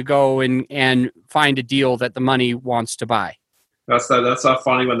and then you go and find a deal that the money wants to buy? That's not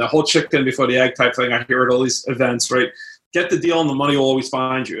funny when the whole chicken before the egg type thing I hear at all these events, right? Get the deal and the money will always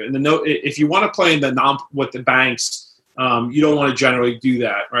find you. And if you want to play in with the banks, you don't want to generally do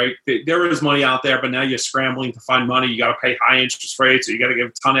that, right? There is money out there, but now you're scrambling to find money. You got to pay high interest rates, or you got to give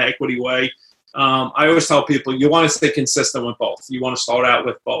a ton of equity away. I always tell people you want to stay consistent with both. You want to start out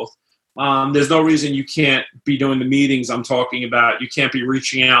with both. There's no reason you can't be doing the meetings I'm talking about. You can't be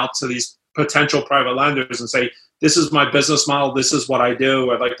reaching out to these potential private lenders and say, this is my business model. This is what I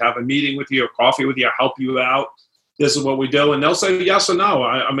do. I'd like to have a meeting with you or coffee with you. I'll help you out. This is what we do. And they'll say yes or no.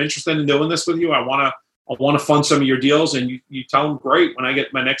 I'm interested in doing this with you. I want to fund some of your deals. And you tell them, great, when I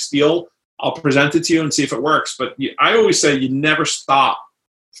get my next deal, I'll present it to you and see if it works. But I always say you never stop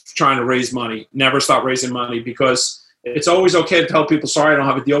trying to raise money. Never stop raising money, because it's always okay to tell people, sorry, I don't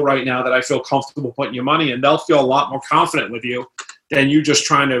have a deal right now that I feel comfortable putting your money in. They'll feel a lot more confident with you than you just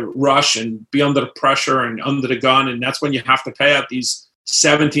trying to rush and be under the pressure and under the gun. And that's when you have to pay out these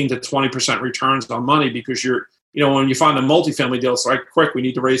 17 to 20% returns on money because when you find a multifamily deal, it's like, quick, we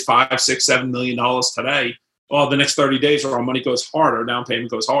need to raise $5, $6, $7 million today. Well, the next 30 days our money goes hard, our down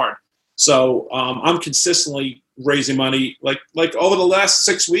payment goes hard. So I'm consistently raising money. Like over the last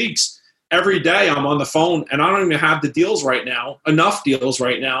 6 weeks, every day I'm on the phone, and I don't even have the deals right now, enough deals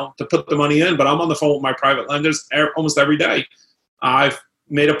right now to put the money in, but I'm on the phone with my private lenders almost every day. I've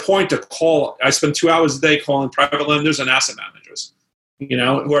made a point to call. I spend 2 hours a day calling private lenders and asset managers.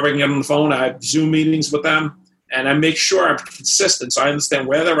 Whoever I can get on the phone, I have Zoom meetings with them, and I make sure I'm consistent so I understand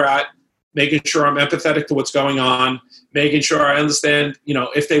where they're at, making sure I'm empathetic to what's going on, making sure I understand,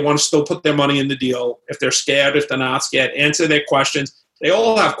 if they want to still put their money in the deal, if they're scared, if they're not scared, answer their questions. They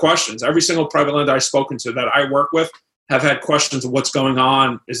all have questions. Every single private lender I've spoken to that I work with have had questions of what's going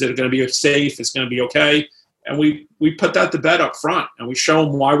on. Is it going to be safe? Is it going to be okay? And we put that to bed up front, and we show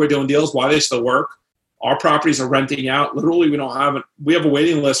them why we're doing deals, why they still work. Our properties are renting out. Literally, we have a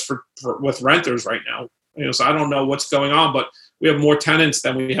waiting list for with renters right now. So I don't know what's going on, but we have more tenants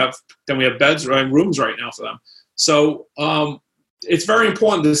than we have beds and rooms right now for them. So it's very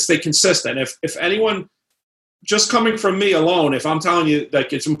important to stay consistent. If anyone, just coming from me alone, if I'm telling you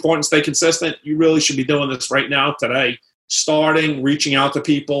that it's important to stay consistent, you really should be doing this right now, today. Starting, reaching out to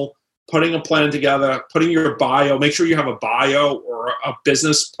people, putting a plan together, putting your bio, make sure you have a bio or a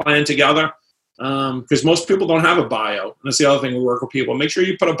business plan together. Because most people don't have a bio. And that's the other thing we work with people. Make sure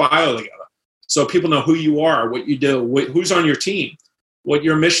you put a bio together so people know who you are, what you do, who's on your team, what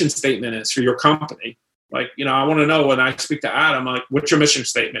your mission statement is for your company. Like, I want to know when I speak to Adam, like, what's your mission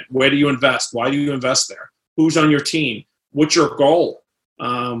statement? Where do you invest? Why do you invest there? Who's on your team? What's your goal?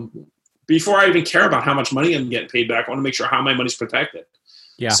 Before I even care about how much money I'm getting paid back, I want to make sure how my money's protected.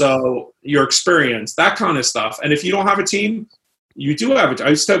 Yeah. So your experience, that kind of stuff. And if you don't have a team, you do have it. I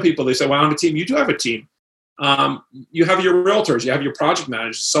used to tell people, they say, well, I have a team. You do have a team. You have your realtors, you have your project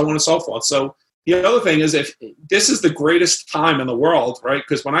managers, so on and so forth. So the other thing is, if this is the greatest time in the world, right?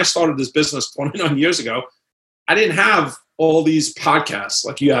 Because when I started this business 29 years ago, I didn't have all these podcasts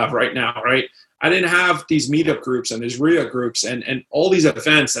like you have right now, right? I didn't have these meetup groups and these RIA groups and all these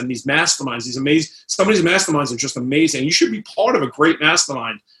events and these masterminds, some of these masterminds are just amazing. You should be part of a great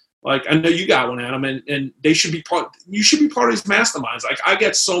mastermind. Like, I know you got one, Adam, and you should be part of these masterminds. Like, I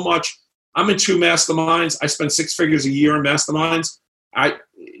get so much. I'm in 2 masterminds. I spend 6 figures a year in masterminds.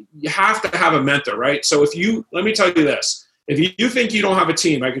 You have to have a mentor, right? So let me tell you this. If you think you don't have a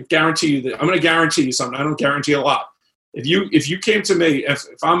team, I could guarantee you that I'm going to guarantee you something. I don't guarantee a lot. If you came to me, if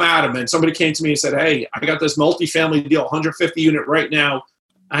I'm Adam and somebody came to me and said, hey, I got this multifamily deal, 150 unit right now.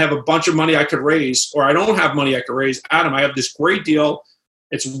 I have a bunch of money I could raise, or I don't have money I could raise. Adam, I have this great deal.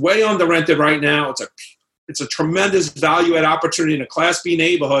 It's way under rented right now. It's a tremendous value add opportunity in a Class B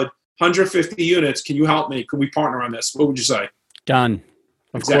neighborhood, 150 units. Can you help me? Can we partner on this? What would you say? Done.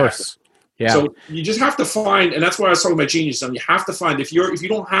 Of course. Yeah. So you just have to find, and that's why I was talking about Genius. You have to find, if you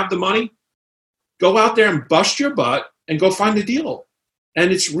don't have the money, go out there and bust your butt and go find the deal.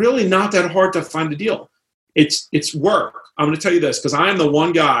 And it's really not that hard to find the deal. It's work. I'm going to tell you this because I am the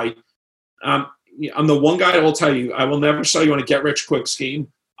one guy. I'm the one guy that will tell you, I will never sell you on a get-rich-quick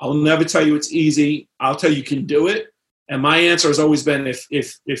scheme. I will never tell you it's easy. I'll tell you can do it. And my answer has always been,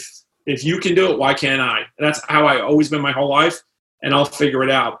 if you can do it, why can't I? And that's how I always been my whole life, and I'll figure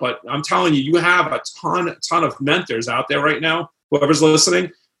it out. But I'm telling you, you have a ton of mentors out there right now, whoever's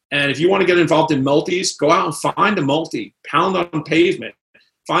listening. And if you want to get involved in multis, go out and find a multi, pound on pavement.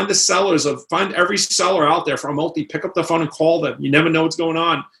 Find every seller out there for a multi, pick up the phone and call them. You never know what's going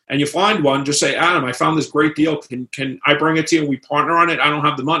on. And you find one, just say, Adam, I found this great deal. Can I bring it to you and we partner on it? I don't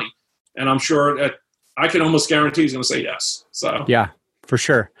have the money. And I'm sure that I can almost guarantee he's going to say yes. So yeah, for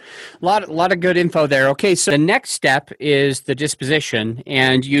sure. A lot of good info there. Okay, so the next step is the disposition.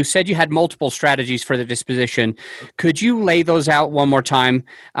 And you said you had multiple strategies for the disposition. Could you lay those out one more time?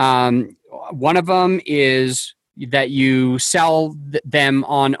 One of them is that you sell them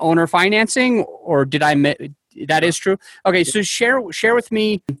on owner financing, or that is true? Okay, so share with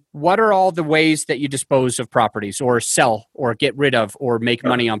me, what are all the ways that you dispose of properties or sell or get rid of or make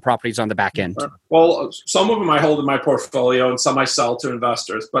money on properties on the back end? Well, some of them I hold in my portfolio and some I sell to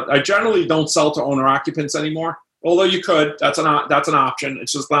investors, but I generally don't sell to owner occupants anymore. Although you could, that's an option.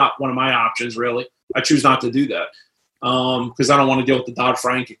 It's just not one of my options, really. I choose not to do that because I don't want to deal with the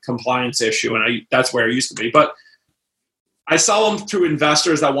Dodd-Frank compliance issue, and that's where I used to be. But I sell them to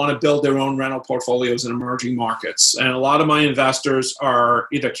investors that want to build their own rental portfolios in emerging markets. And a lot of my investors are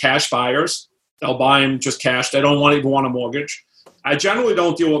either cash buyers. They'll buy them just cash. They don't even want a mortgage. I generally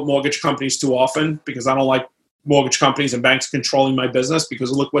don't deal with mortgage companies too often because I don't like mortgage companies and banks controlling my business,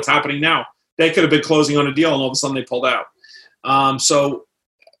 because look what's happening now. They could have been closing on a deal and all of a sudden they pulled out. So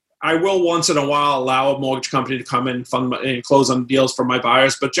I will once in a while allow a mortgage company to come in and fund and close on deals for my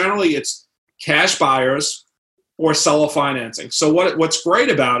buyers, but generally it's cash buyers or seller financing. So what's great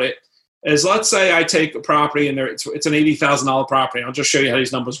about it is, let's say I take a property and it's an $80,000 property. I'll just show you how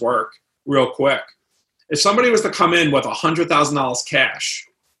these numbers work real quick. If somebody was to come in with $100,000 cash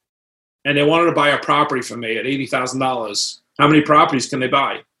and they wanted to buy a property from me at $80,000, how many properties can they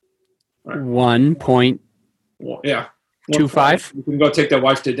buy? Right. 1.25. You can go take their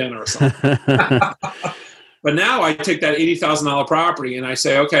wife to dinner or something. But now I take that $80,000 property and I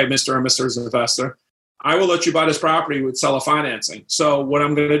say, okay, Mr. and Mrs. Investor, I will let you buy this property with seller financing. So what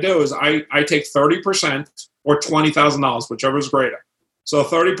I'm going to do is I take 30% or $20,000, whichever is greater. So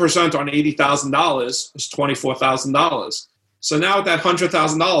 30% on $80,000 is $24,000. So now with that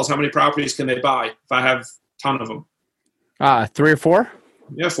 $100,000, how many properties can they buy if I have a ton of them? 3 or 4?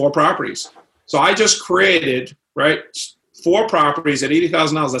 Yeah, 4 properties. So I just created, right, 4 properties at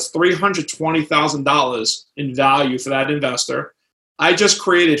 $80,000. That's $320,000 in value for that investor. I just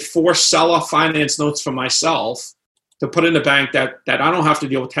created 4 seller finance notes for myself to put in the bank that I don't have to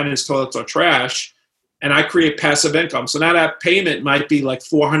deal with tenants, toilets, or trash, and I create passive income. So now that payment might be like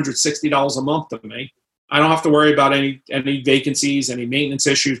 $460 a month to me. I don't have to worry about any vacancies, any maintenance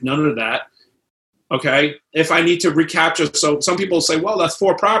issues, none of that. Okay? If I need to recapture, so some people say, well, that's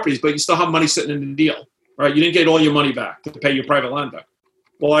 4 properties, but you still have money sitting in the deal, right? You didn't get all your money back to pay your private lender.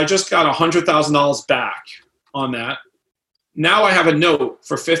 Well, I just got $100,000 back on that. Now I have a note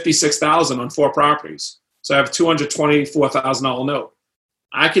for $56,000 on 4 properties. So I have a $224,000 note.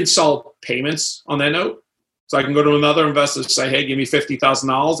 I can sell payments on that note. So I can go to another investor and say, hey, give me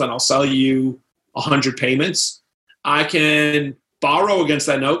 $50,000 and I'll sell you 100 payments. I can borrow against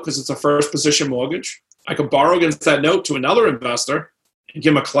that note because it's a first position mortgage. I can borrow against that note to another investor and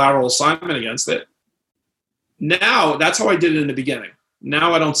give him a collateral assignment against it. Now, that's how I did it in the beginning.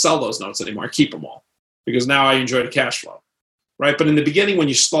 Now I don't sell those notes anymore. I keep them all because now I enjoy the cash flow. Right? But in the beginning, when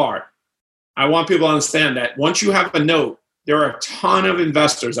you start, I want people to understand that once you have a note, there are a ton of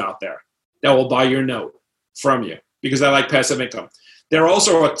investors out there that will buy your note from you because they like passive income. There are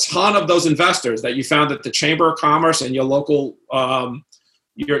also a ton of those investors that you found at the Chamber of Commerce and your local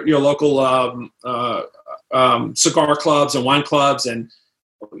cigar clubs and wine clubs and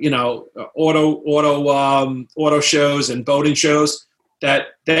auto shows and boating shows that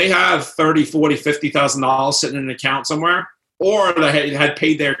they have $30,000, $40,000, $50,000 sitting in an account somewhere. Or they had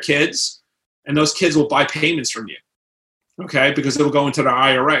paid their kids, and those kids will buy payments from you, okay? Because it'll go into their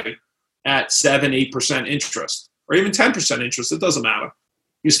IRA at 7-8% interest, or even 10% interest. It doesn't matter.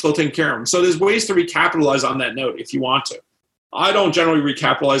 You're still taking care of them. So there's ways to recapitalize on that note if you want to. I don't generally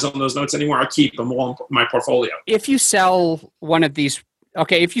recapitalize on those notes anymore. I keep them all in my portfolio. If you sell one of these,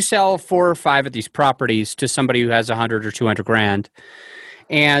 if you sell 4 or 5 of these properties to somebody who has 100 or 200 grand,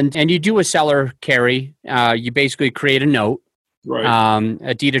 and you do a seller carry, you basically create a note. Right.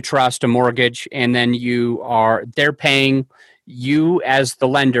 A deed of trust, a mortgage, and then they're paying you as the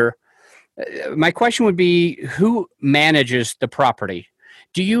lender. My question would be, who manages the property?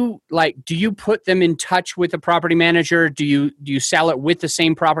 Do you put them in touch with a property manager? Do you sell it with the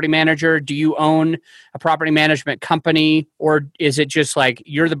same property manager? Do you own a property management company, or is it just like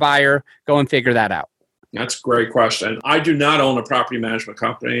you're the buyer, go and figure that out? That's a great question. I do not own a property management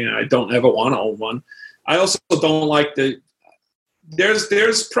company, and I don't ever want to own one. I also don't like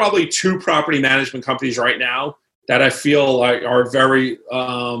there's probably 2 property management companies right now that I feel like are very,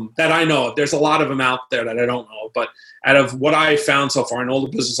 that I know of. There's a lot of them out there that I don't know, but out of what I found so far in all the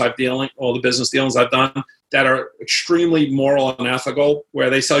business dealings I've done that are extremely moral and ethical, where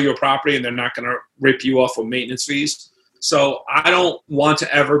they sell you a property and they're not going to rip you off with maintenance fees. So I don't want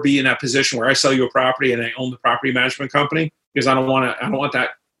to ever be in that position where I sell you a property and I own the property management company, because I don't want to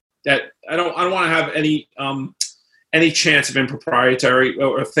have any chance of improprietary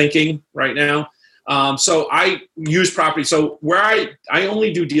or thinking right now. So I use property. So where I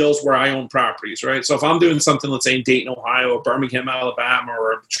only do deals where I own properties, right? So if I'm doing something, let's say in Dayton, Ohio, or Birmingham, Alabama,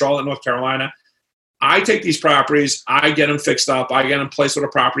 or Charlotte, North Carolina, I take these properties, I get them fixed up, I get them placed with a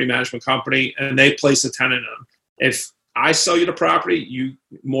property management company, and they place a tenant in them. If I sell you the property, you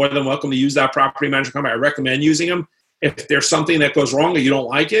more than welcome to use that property management company. I recommend using them. If there's something that goes wrong or you don't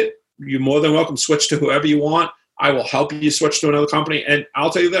like it, you're more than welcome to switch to whoever you want. I will help you switch to another company. And I'll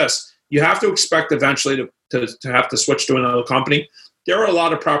tell you this, you have to expect eventually to have to switch to another company. There are a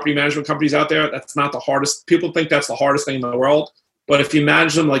lot of property management companies out there. That's not the hardest. People think that's the hardest thing in the world. But if you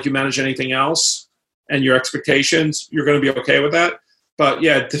manage them like you manage anything else and your expectations, you're going to be okay with that. But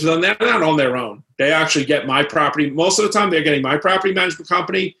yeah, they're not on their own. They actually get my property. Most of the time, they're getting my property management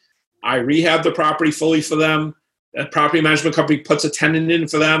company. I rehab the property fully for them. A property management company puts a tenant in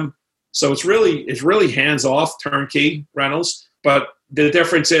for them. So it's really hands-off turnkey rentals. But the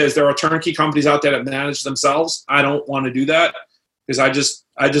difference is there are turnkey companies out there that manage themselves. I don't want to do that because I just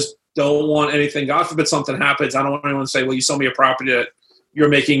don't want anything. God forbid something happens. I don't want anyone to say, well, you sold me a property that you're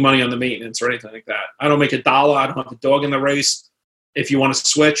making money on the maintenance or anything like that. I don't make $1. I don't have a dog in the race. If you want to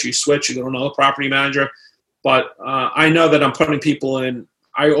switch, you switch. You go to another property manager. But I know that I'm putting people in.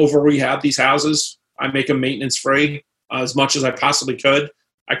 I over-rehab these houses. I make them maintenance-free as much as I possibly could.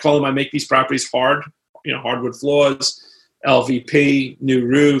 I call them, I make these properties hard, hardwood floors, LVP, new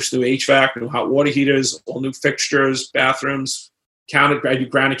roofs, new HVAC, new hot water heaters, all new fixtures, bathrooms, I do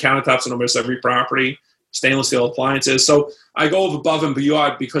granite countertops on almost every property, stainless steel appliances. So I go above and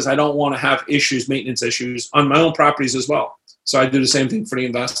beyond because I don't want to have maintenance issues on my own properties as well. So I do the same thing for the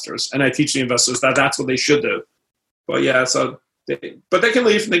investors, and I teach the investors that that's what they should do. But yeah, but they can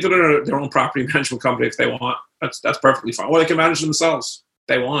leave and they go to their own property management company if they want. That's perfectly fine. Or they can manage themselves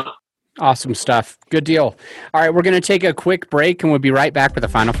if they want. Awesome stuff. Good deal. All right, we're going to take a quick break, and we'll be right back with the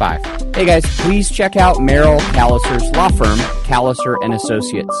final five. Hey, guys, please check out Merrill Calliser's law firm, Calliser &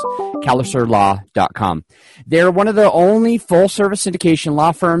 Associates, calliserlaw.com. They're one of the only full-service syndication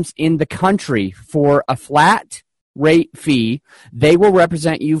law firms in the country. For a flat rate fee, they will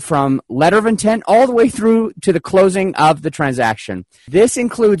represent you from letter of intent all the way through to the closing of the transaction. This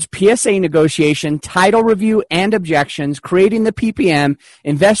includes PSA negotiation, title review and objections, creating the PPM,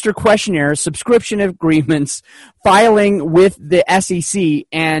 investor questionnaires, subscription agreements, filing with the SEC,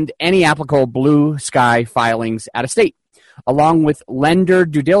 and any applicable blue sky filings out of state, along with lender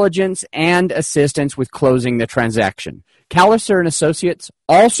due diligence and assistance with closing the transaction. Calliser & Associates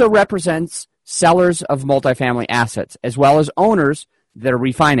also represents sellers of multifamily assets, as well as owners that are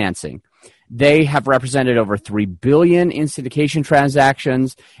refinancing. They have represented over $3 billion in syndication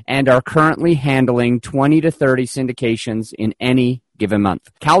transactions and are currently handling 20 to 30 syndications in any given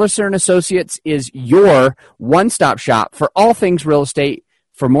month. Calliser & Associates is your one-stop shop for all things real estate.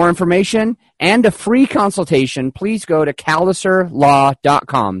 For more information and a free consultation, please go to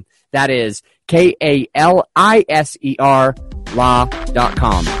calliserlaw.com. That is KALISER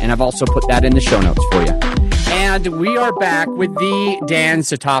law.com. And I've also put that in the show notes for you. And we are back with the Dan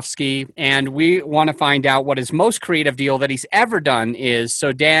Satofsky, and we want to find out what his most creative deal that he's ever done is.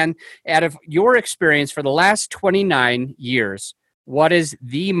 So, Dan, out of your experience for the last 29 years, what is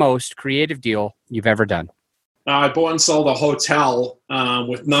the most creative deal you've ever done? I bought and sold a hotel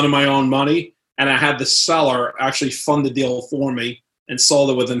with none of my own money, and I had the seller actually fund the deal for me and sold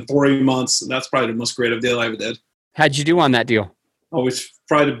it within 3 months. And that's probably the most creative deal I ever did. How'd you do on that deal? Oh, it's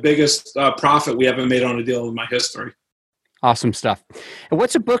probably the biggest profit we ever made on a deal in my history. Awesome stuff. And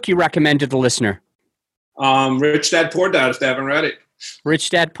what's a book you recommend to the listener? Rich Dad, Poor Dad, if they haven't read it. Rich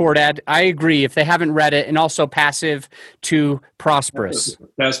Dad, Poor Dad. I agree. If they haven't read it, and also Passive to Prosperous.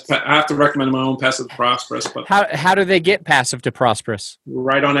 I have to recommend my own Passive to Prosperous. But how do they get Passive to Prosperous?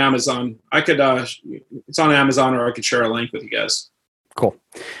 Right on Amazon. I could. It's on Amazon, or I could share a link with you guys. Cool.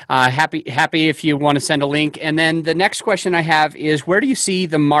 Happy if you want to send a link. And then the next question I have is, where do you see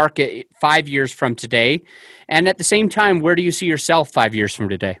the market 5 years from today? And at the same time, where do you see yourself 5 years from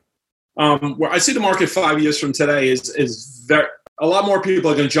today? Where I see the market 5 years from today is very. A lot more people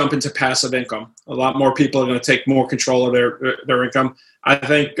are going to jump into passive income. A lot more people are going to take more control of their income. I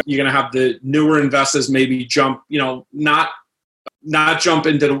think you're going to have the newer investors maybe jump, not jump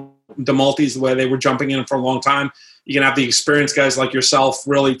into the multis the way they were jumping in for a long time. You're going to have the experienced guys like yourself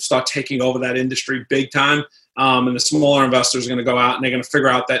really start taking over that industry big time. And the smaller investors are going to go out and they're going to figure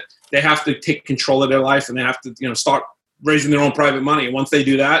out that they have to take control of their life and they have to, start raising their own private money. And once they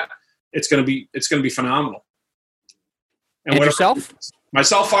do that, it's going to be phenomenal. And yourself?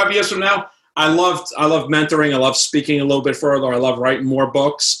 Myself, 5 years from now, I love mentoring. I love speaking a little bit further. I love writing more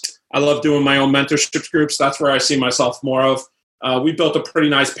books. I love doing my own mentorship groups. That's where I see myself more of. We built a pretty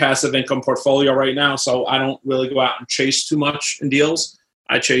nice passive income portfolio right now, so I don't really go out and chase too much in deals.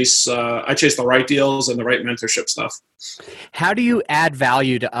 I chase the right deals and the right mentorship stuff. How do you add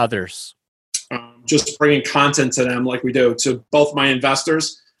value to others? Just bringing content to them like we do to both my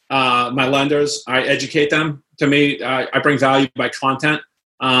investors, my lenders. I educate them. To me, I bring value by content,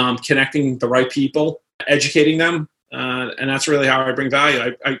 connecting the right people, educating them, and that's really how I bring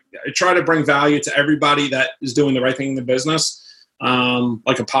value. I try to bring value to everybody that is doing the right thing in the business. You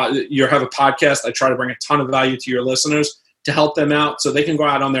have a podcast. I try to bring a ton of value to your listeners to help them out so they can go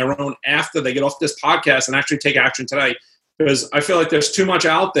out on their own after they get off this podcast and actually take action today. Because I feel like there's too much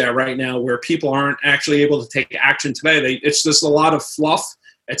out there right now where people aren't actually able to take action today. It's just a lot of fluff.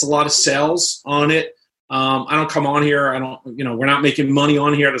 It's a lot of sales on it. I don't come on here. We're not making money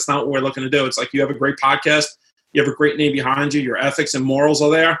on here. That's not what we're looking to do. It's like you have a great podcast. You have a great name behind you. Your ethics and morals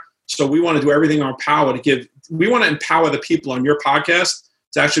are there. So we want to do everything in our power we want to empower the people on your podcast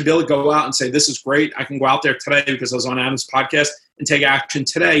to actually be able to go out and say, this is great. I can go out there today because I was on Adam's podcast and take action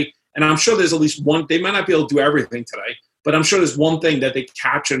today. And I'm sure there's at least one, they might not be able to do everything today, but I'm sure there's one thing that they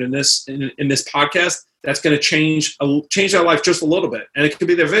captured in this podcast that's going to change their life just a little bit. And it could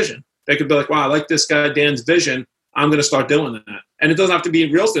be their vision. They could be like, wow, I like this guy, Dan's vision. I'm going to start doing that. And it doesn't have to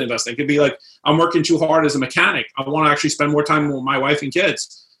be real estate investing. It could be like, I'm working too hard as a mechanic. I want to actually spend more time with my wife and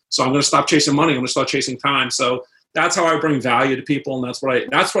kids. So I'm going to stop chasing money. I'm going to start chasing time. So that's how I bring value to people. And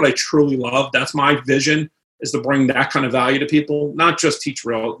that's what I truly love. That's my vision, is to bring that kind of value to people, not just teach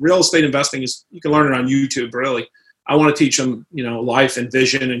real estate investing. You can learn it on YouTube, really. I want to teach them, life and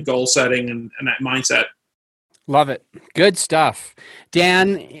vision and goal setting and that mindset. Love it. Good stuff.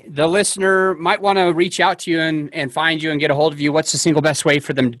 Dan, the listener might want to reach out to you and find you and get a hold of you. What's the single best way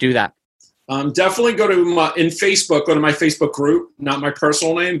for them to do that? Definitely go to my Facebook group, not my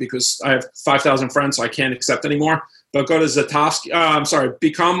personal name, because I have 5,000 friends, so I can't accept anymore. But go to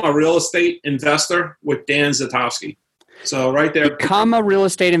Become a Real Estate Investor with Dan Zatofsky. So right there. Become a Real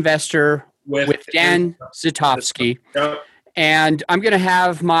Estate Investor with Dan Zatofsky. Yep. And I'm going to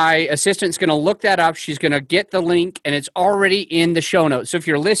have my assistant's going to look that up. She's going to get the link, and it's already in the show notes. So if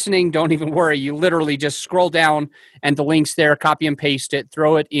you're listening, don't even worry. You literally just scroll down, and the link's there. Copy and paste it,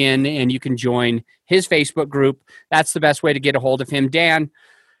 throw it in, and you can join his Facebook group. That's the best way to get a hold of him. Dan,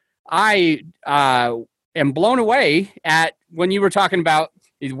 I am blown away at when you were talking about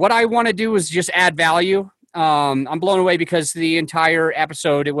what I want to do is just add value. I'm blown away because the entire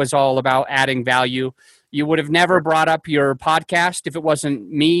episode, it was all about adding value. You would have never brought up your podcast if it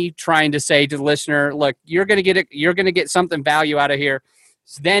wasn't me trying to say to the listener, look, you're going to get something value out of here.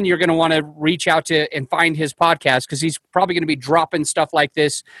 So then you're going to want to reach out to and find his podcast, because he's probably going to be dropping stuff like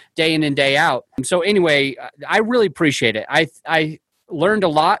this day in and day out. So anyway, I really appreciate it. I learned a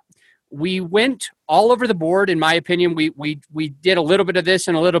lot. We went all over the board, in my opinion. We did a little bit of this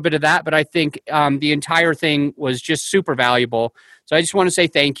and a little bit of that, but I think the entire thing was just super valuable. So I just want to say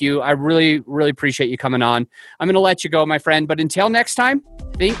thank you. I really, really appreciate you coming on. I'm going to let you go, my friend. But until next time,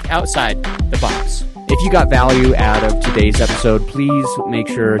 think outside the box. If you got value out of today's episode, please make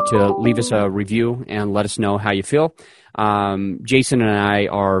sure to leave us a review and let us know how you feel. Jason and I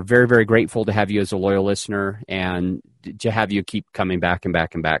are very, very grateful to have you as a loyal listener and to have you keep coming back and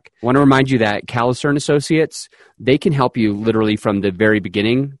back and back. I want to remind you that Calisern Associates, they can help you literally from the very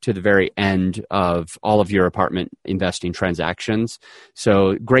beginning to the very end of all of your apartment investing transactions.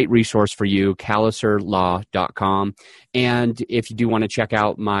 So great resource for you, caliserlaw.com. And if you do want to check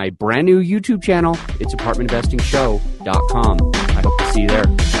out my brand new YouTube channel, it's apartmentinvestingshow.com. I hope to see you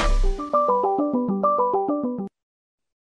there.